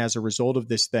pain as a result of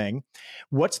this thing.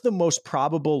 What's the most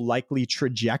probable likely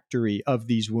trajectory of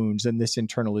these wounds and this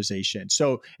internalization?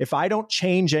 So if I don't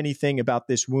change anything about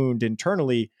this wound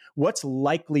internally, what's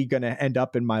likely going to end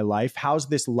up in my life? How's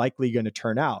this likely going to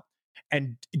turn out?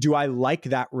 And do I like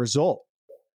that result?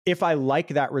 If I like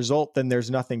that result, then there's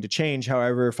nothing to change.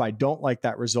 However, if I don't like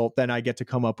that result, then I get to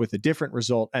come up with a different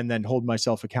result and then hold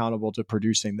myself accountable to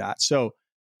producing that. So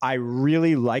I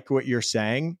really like what you're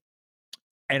saying,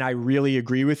 and I really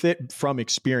agree with it from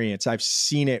experience. I've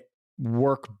seen it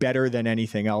work better than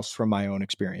anything else from my own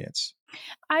experience.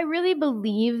 I really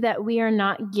believe that we are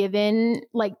not given,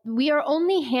 like we are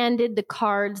only handed the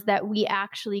cards that we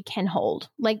actually can hold.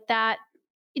 Like that,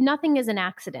 nothing is an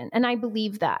accident. And I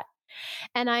believe that.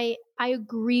 And I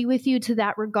agree with you to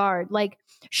that regard. Like,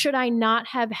 should I not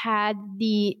have had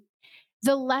the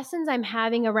lessons I'm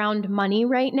having around money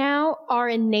right now are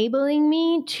enabling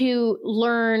me to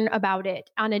learn about it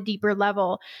on a deeper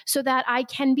level so that I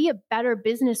can be a better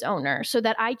business owner, so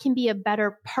that I can be a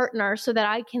better partner, so that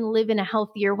I can live in a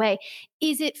healthier way.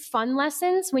 Is it fun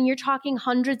lessons when you're talking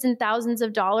hundreds and thousands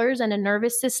of dollars and a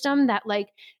nervous system that like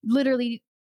literally,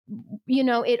 you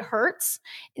know, it hurts?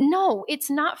 No, it's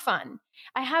not fun.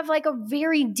 I have like a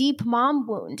very deep mom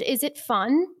wound. Is it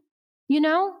fun? You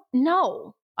know,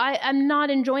 no, I'm not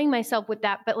enjoying myself with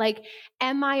that. But like,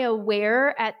 am I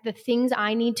aware at the things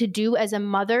I need to do as a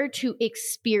mother to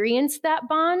experience that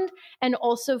bond and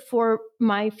also for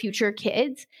my future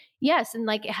kids? Yes. And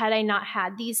like, had I not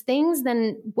had these things,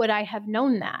 then would I have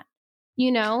known that,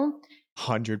 you know?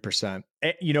 100%.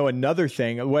 You know, another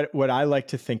thing, what I like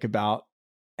to think about,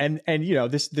 and you know,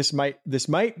 this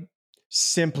might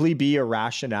simply be a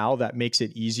rationale that makes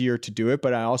it easier to do it,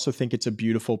 but I also think it's a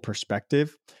beautiful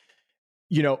perspective.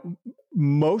 You know,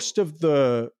 most of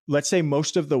the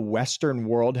Western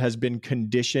world has been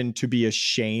conditioned to be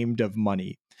ashamed of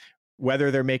money,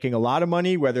 whether they're making a lot of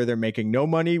money, whether they're making no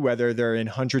money, whether they're in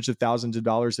hundreds of thousands of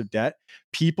dollars of debt.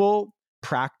 People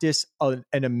practice an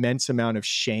immense amount of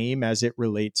shame as it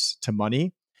relates to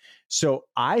money. So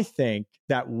I think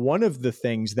that one of the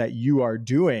things that you are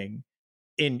doing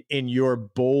in your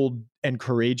bold and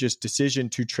courageous decision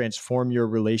to transform your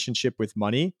relationship with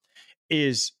money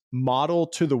is model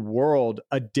to the world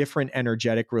a different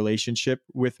energetic relationship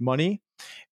with money,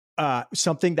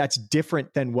 something that's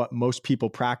different than what most people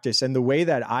practice. And the way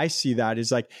that I see that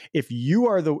is like, if you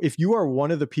are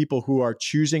one of the people who are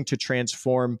choosing to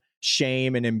transform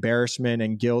shame and embarrassment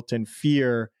and guilt and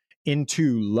fear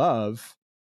into love,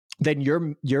 then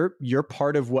you're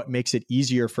part of what makes it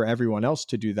easier for everyone else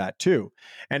to do that too.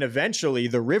 And eventually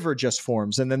the river just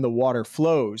forms and then the water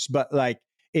flows. But like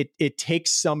it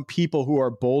takes some people who are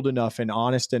bold enough and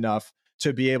honest enough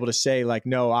to be able to say like,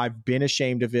 no, I've been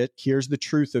ashamed of it. Here's the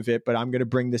truth of it, but I'm going to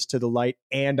bring this to the light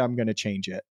and I'm going to change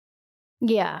it.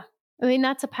 Yeah. I mean,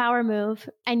 that's a power move.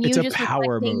 And It's you a just power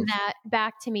reflecting move. that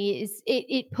back to me is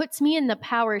it puts me in the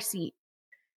power seat.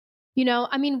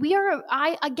 I mean,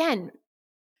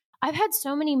 I've had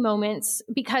so many moments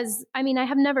because I mean, I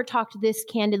have never talked this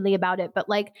candidly about it, but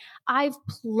like I've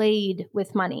played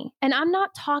with money, and I'm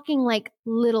not talking like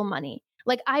little money.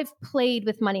 Like I've played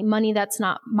with money that's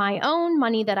not my own,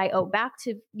 money that I owe back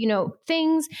to,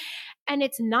 things. And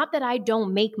it's not that I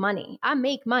don't make money. I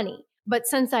make money. But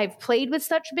since I've played with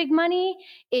such big money,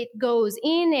 it goes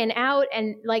in and out.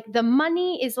 And like the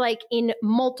money is like in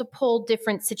multiple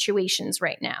different situations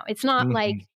right now. It's not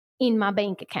like in my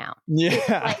bank account. Yeah.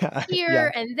 It's like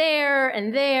here and there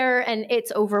and there, and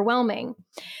it's overwhelming.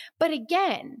 But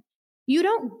again, you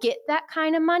don't get that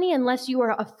kind of money unless you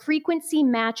are a frequency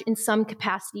match in some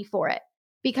capacity for it.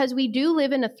 Because we do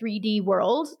live in a 3D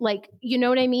world, like, you know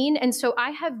what I mean? And so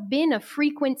I have been a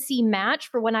frequency match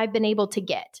for when I've been able to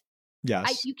get.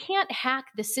 Yes. You can't hack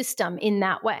the system in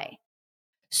that way.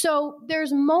 So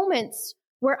there's moments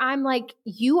where I'm like,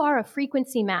 you are a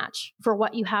frequency match for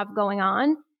what you have going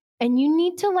on. And you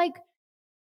need to like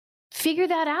figure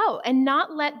that out and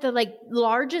not let the like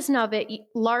largeness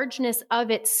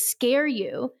of it scare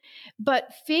you, but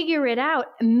figure it out,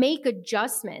 make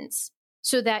adjustments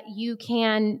so that you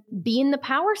can be in the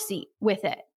power seat with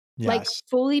it. Yes. Like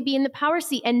fully be in the power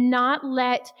seat and not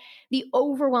let the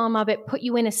overwhelm of it put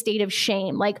you in a state of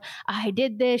shame. Like, I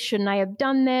did this. Shouldn't I have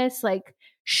done this? Like,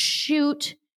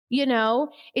 shoot,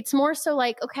 it's more so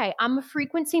like, okay, I'm a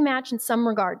frequency match in some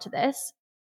regard to this.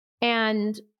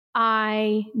 And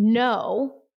I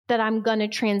know that I'm going to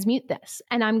transmute this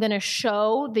and I'm going to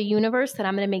show the universe that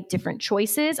I'm going to make different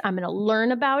choices. I'm going to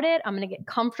learn about it. I'm going to get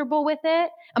comfortable with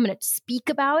it. I'm going to speak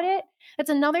about it. That's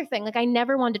another thing. Like I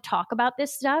never wanted to talk about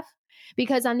this stuff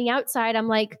because on the outside, I'm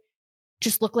like,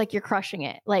 just look like you're crushing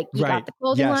it. Like you got the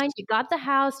clothing line, you got the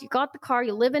house, you got the car,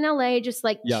 you live in LA, just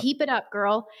like keep it up,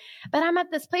 girl. But I'm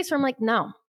at this place where I'm like,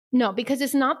 no, because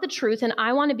it's not the truth. And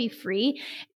I want to be free.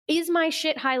 Is my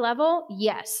shit high level?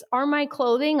 Yes. Are my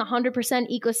clothing 100%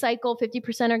 EcoCycle,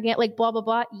 50% organic, like blah, blah,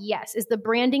 blah? Yes. Is the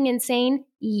branding insane?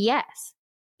 Yes.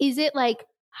 Is it like,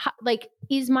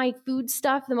 is my food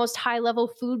stuff the most high level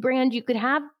food brand you could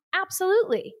have?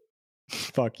 Absolutely.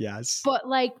 Fuck yes. But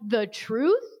like the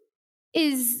truth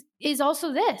is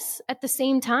also this at the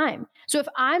same time. So if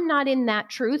I'm not in that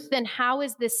truth, then how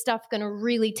is this stuff going to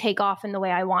really take off in the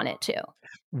way I want it to?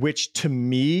 Which to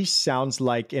me sounds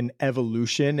like an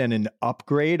evolution and an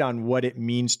upgrade on what it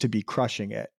means to be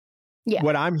crushing it. Yeah.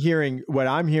 What I'm hearing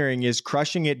is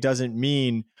crushing it doesn't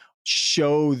mean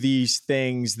show these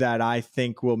things that I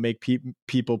think will make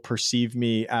people perceive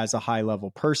me as a high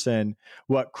level person.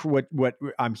 What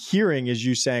I'm hearing is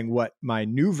you saying what my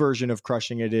new version of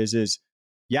crushing it is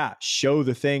show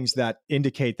the things that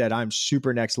indicate that I'm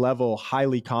super next level,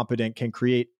 highly competent, can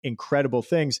create incredible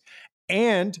things.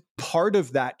 And part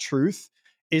of that truth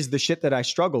is the shit that I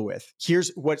struggle with. Here's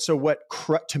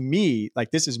to me,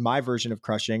 like this is my version of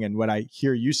crushing. And what I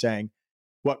hear you saying,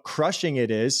 what crushing it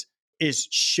is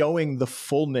showing the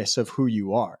fullness of who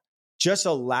you are, just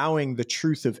allowing the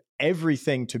truth of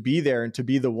everything to be there and to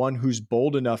be the one who's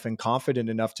bold enough and confident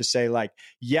enough to say like,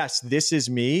 yes, this is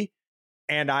me.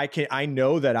 And I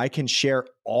know that I can share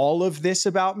all of this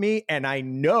about me. And I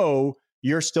know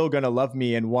you're still going to love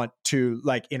me and want to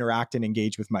like interact and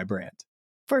engage with my brand.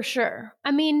 For sure.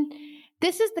 I mean,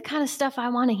 this is the kind of stuff I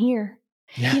want to hear.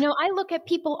 Yeah. I look at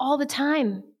people all the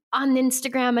time on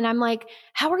Instagram and I'm like,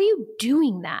 how are you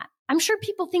doing that? I'm sure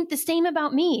people think the same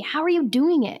about me. How are you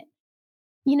doing it?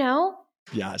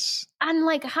 Yes. I'm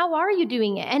like, how are you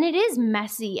doing it? And it is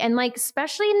messy. And like,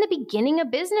 especially in the beginning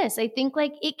of business, I think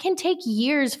like it can take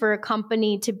years for a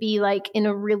company to be like in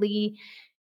a really,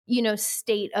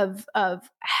 state of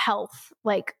health,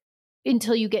 like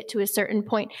until you get to a certain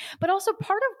point. But also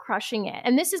part of crushing it,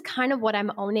 and this is kind of what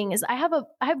I'm owning, is I have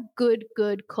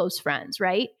good close friends,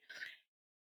 right?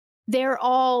 They're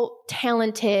all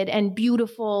talented and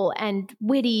beautiful and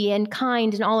witty and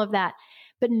kind and all of that.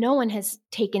 But no one has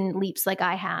taken leaps like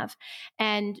I have.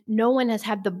 And no one has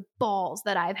had the balls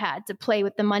that I've had to play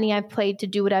with the money I've played, to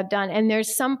do what I've done. And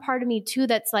there's some part of me too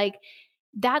that's like,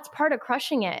 that's part of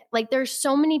crushing it. Like there's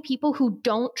so many people who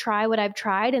don't try what I've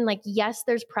tried. And like, yes,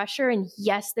 there's pressure and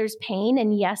yes, there's pain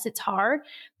and yes, it's hard.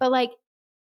 But like,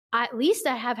 at least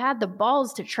I have had the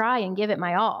balls to try and give it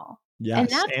my all. Yes, and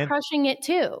that's crushing it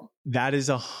too. That is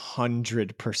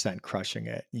 100% crushing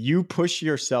it. You push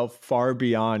yourself far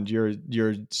beyond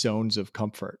your zones of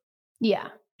comfort. Yeah.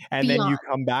 And then you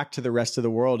come back to the rest of the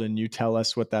world and you tell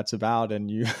us what that's about, and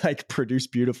you like produce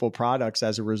beautiful products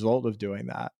as a result of doing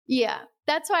that. Yeah.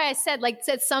 That's why I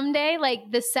said someday,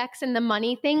 like the sex and the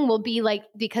money thing will be like,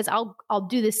 because I'll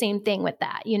do the same thing with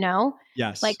that, you know?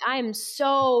 Yes. Like I'm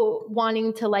so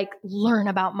wanting to like learn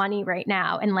about money right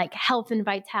now, and like health and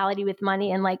vitality with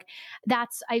money. And like,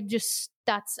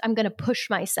 I'm going to push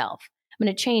myself. I'm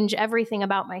going to change everything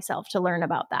about myself to learn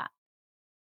about that.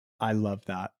 I love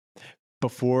that.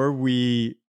 Before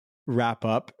we wrap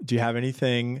up, do you have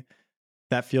anything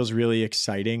that feels really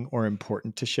exciting or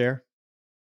important to share?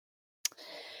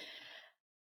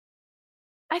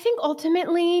 I think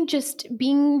ultimately just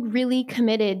being really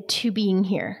committed to being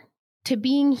here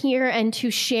and to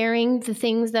sharing the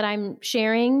things that I'm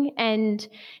sharing, and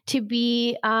to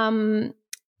be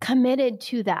committed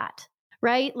to that,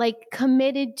 right? Like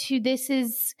committed to this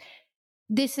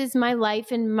is my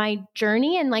life and my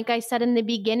journey. And like I said in the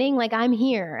beginning, like I'm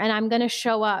here and I'm going to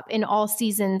show up in all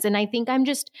seasons. And I think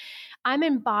I'm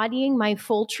embodying my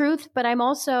full truth, but I'm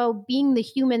also being the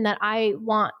human that I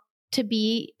want to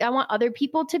be. I want other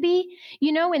people to be,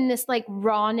 you know, in this like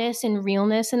rawness and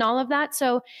realness and all of that.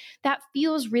 So that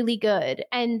feels really good.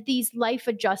 And these life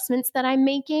adjustments that I'm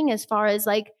making, as far as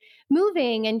like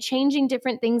moving and changing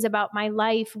different things about my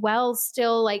life, while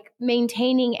still like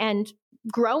maintaining and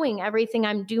growing everything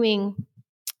I'm doing,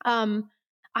 I'm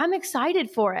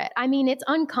excited for it. I mean, it's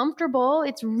uncomfortable.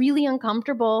 It's really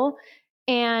uncomfortable.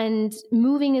 And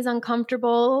moving is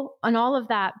uncomfortable and all of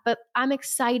that, but I'm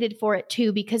excited for it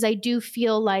too, because I do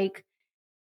feel like,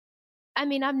 I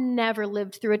mean, I've never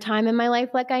lived through a time in my life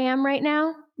like I am right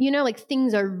now. You know, like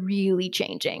things are really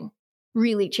changing.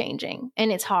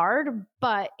 And it's hard,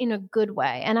 but in a good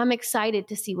way. And I'm excited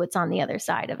to see what's on the other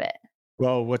side of it.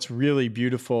 Well, what's really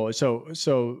beautiful.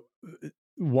 So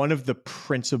one of the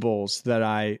principles that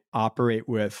I operate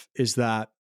with is that,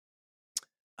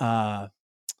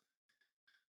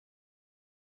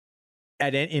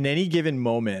 in any given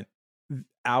moment,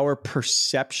 our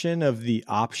perception of the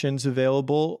options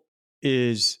available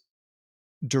is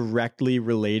directly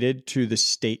related to the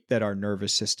state that our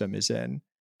nervous system is in.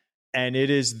 And it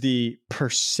is the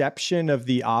perception of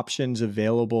the options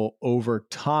available over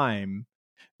time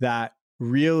that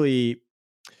really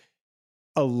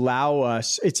allow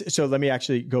us. So let me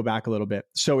actually go back a little bit.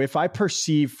 So if I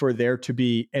perceive for there to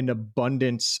be an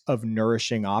abundance of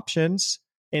nourishing options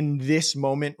in this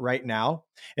moment right now,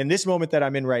 in this moment that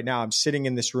I'm in right now, I'm sitting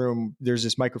in this room, there's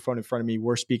this microphone in front of me,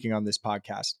 we're speaking on this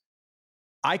podcast.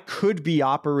 I could be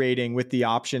operating with the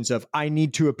options of, I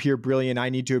need to appear brilliant, I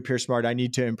need to appear smart, I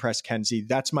need to impress Kenzie.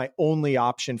 That's my only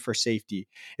option for safety.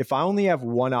 If I only have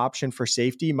one option for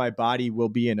safety, my body will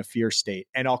be in a fear state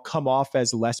and I'll come off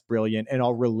as less brilliant and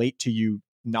I'll relate to you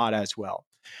not as well.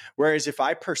 Whereas if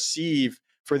I perceive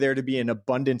for there to be an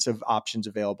abundance of options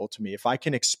available to me, if I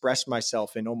can express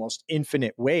myself in almost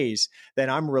infinite ways,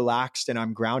 then I'm relaxed and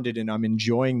I'm grounded and I'm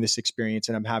enjoying this experience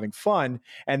and I'm having fun.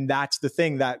 And that's the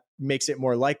thing that makes it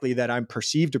more likely that I'm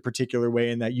perceived a particular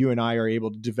way and that you and I are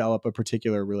able to develop a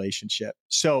particular relationship.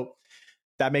 So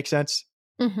that makes sense?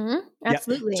 Mm-hmm.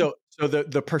 Absolutely. Yeah. So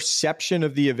the perception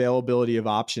of the availability of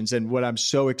options, and what I'm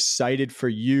so excited for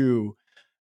you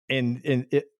in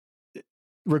it,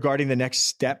 regarding the next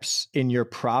steps in your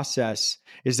process,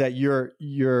 is that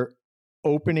you're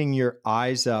opening your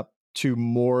eyes up to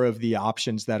more of the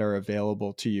options that are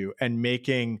available to you, and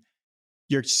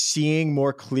you're seeing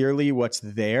more clearly what's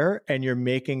there, and you're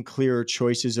making clearer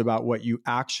choices about what you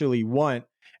actually want,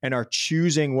 and are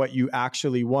choosing what you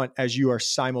actually want as you are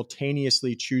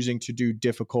simultaneously choosing to do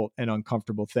difficult and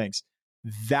uncomfortable things.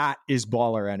 That is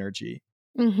baller energy.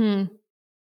 Mm-hmm.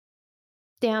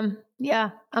 Damn. Yeah.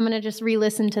 I'm going to just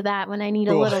re-listen to that when I need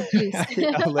a little boost.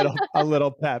 a little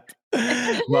pep.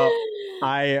 Well,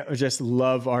 I just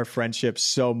love our friendship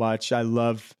so much. I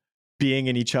love being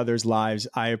in each other's lives.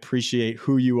 I appreciate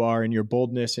who you are and your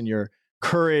boldness and your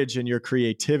courage and your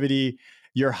creativity,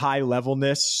 your high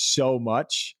levelness so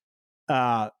much.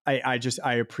 I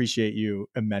appreciate you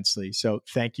immensely. So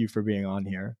thank you for being on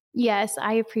here. Yes,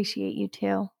 I appreciate you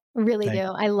too. I really do.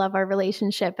 I love our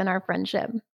relationship and our friendship.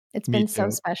 It's been so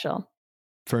special.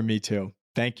 For me too.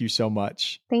 Thank you so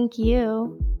much. Thank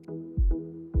you.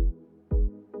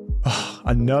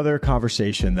 Another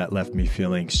conversation that left me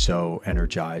feeling so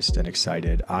energized and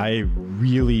excited. I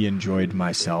really enjoyed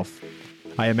myself.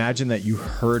 I imagine that you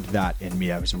heard that in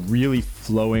me. I was really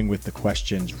flowing with the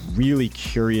questions, really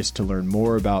curious to learn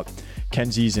more about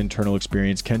Kenzie's internal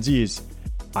experience. Kenzie is,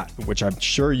 which I'm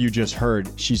sure you just heard,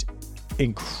 she's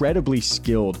incredibly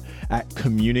skilled at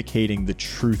communicating the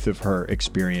truth of her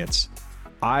experience.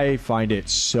 I find it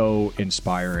so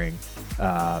inspiring.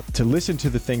 to listen to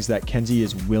the things that Kenzie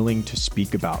is willing to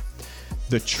speak about,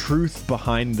 the truth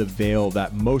behind the veil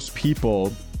that most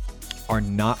people are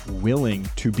not willing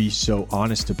to be so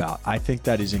honest about. I think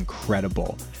that is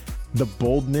incredible. The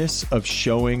boldness of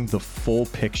showing the full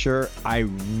picture, I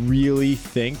really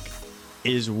think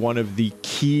is one of the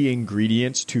key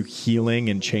ingredients to healing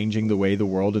and changing the way the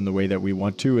world and the way that we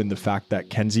want to. And the fact that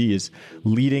Kenzie is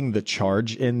leading the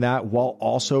charge in that while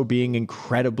also being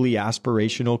incredibly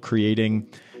aspirational, creating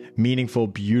meaningful,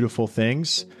 beautiful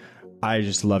things. I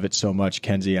just love it so much,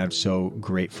 Kenzie. I'm so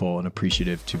grateful and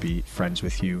appreciative to be friends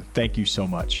with you. Thank you so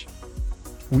much.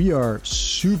 We are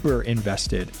super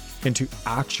invested into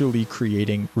actually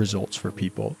creating results for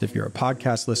people. If you're a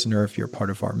podcast listener, if you're part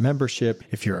of our membership,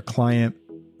 if you're a client,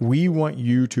 we want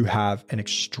you to have an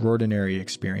extraordinary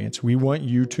experience. We want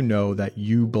you to know that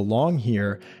you belong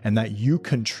here and that you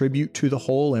contribute to the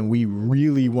whole, and we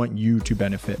really want you to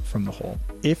benefit from the whole.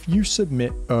 If you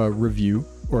submit a review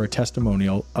or a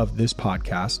testimonial of this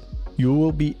podcast, you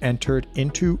will be entered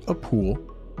into a pool,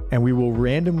 and we will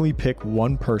randomly pick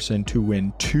one person to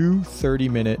win 2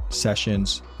 30-minute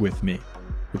sessions with me,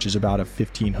 which is about a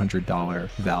 $1,500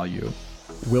 value.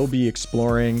 We'll be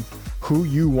exploring who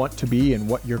you want to be and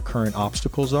what your current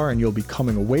obstacles are, and you'll be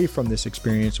coming away from this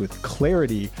experience with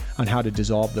clarity on how to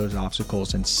dissolve those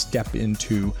obstacles and step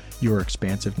into your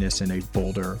expansiveness in a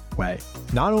bolder way.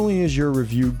 Not only is your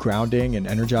review grounding and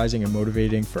energizing and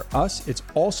motivating for us, it's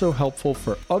also helpful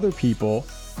for other people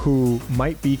who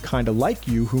might be kind of like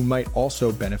you, who might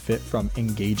also benefit from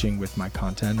engaging with my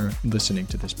content or listening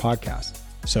to this podcast.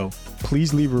 So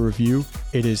please leave a review.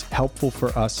 It is helpful for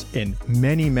us in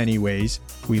many, many ways.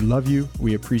 We love you.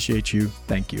 We appreciate you.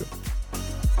 Thank you.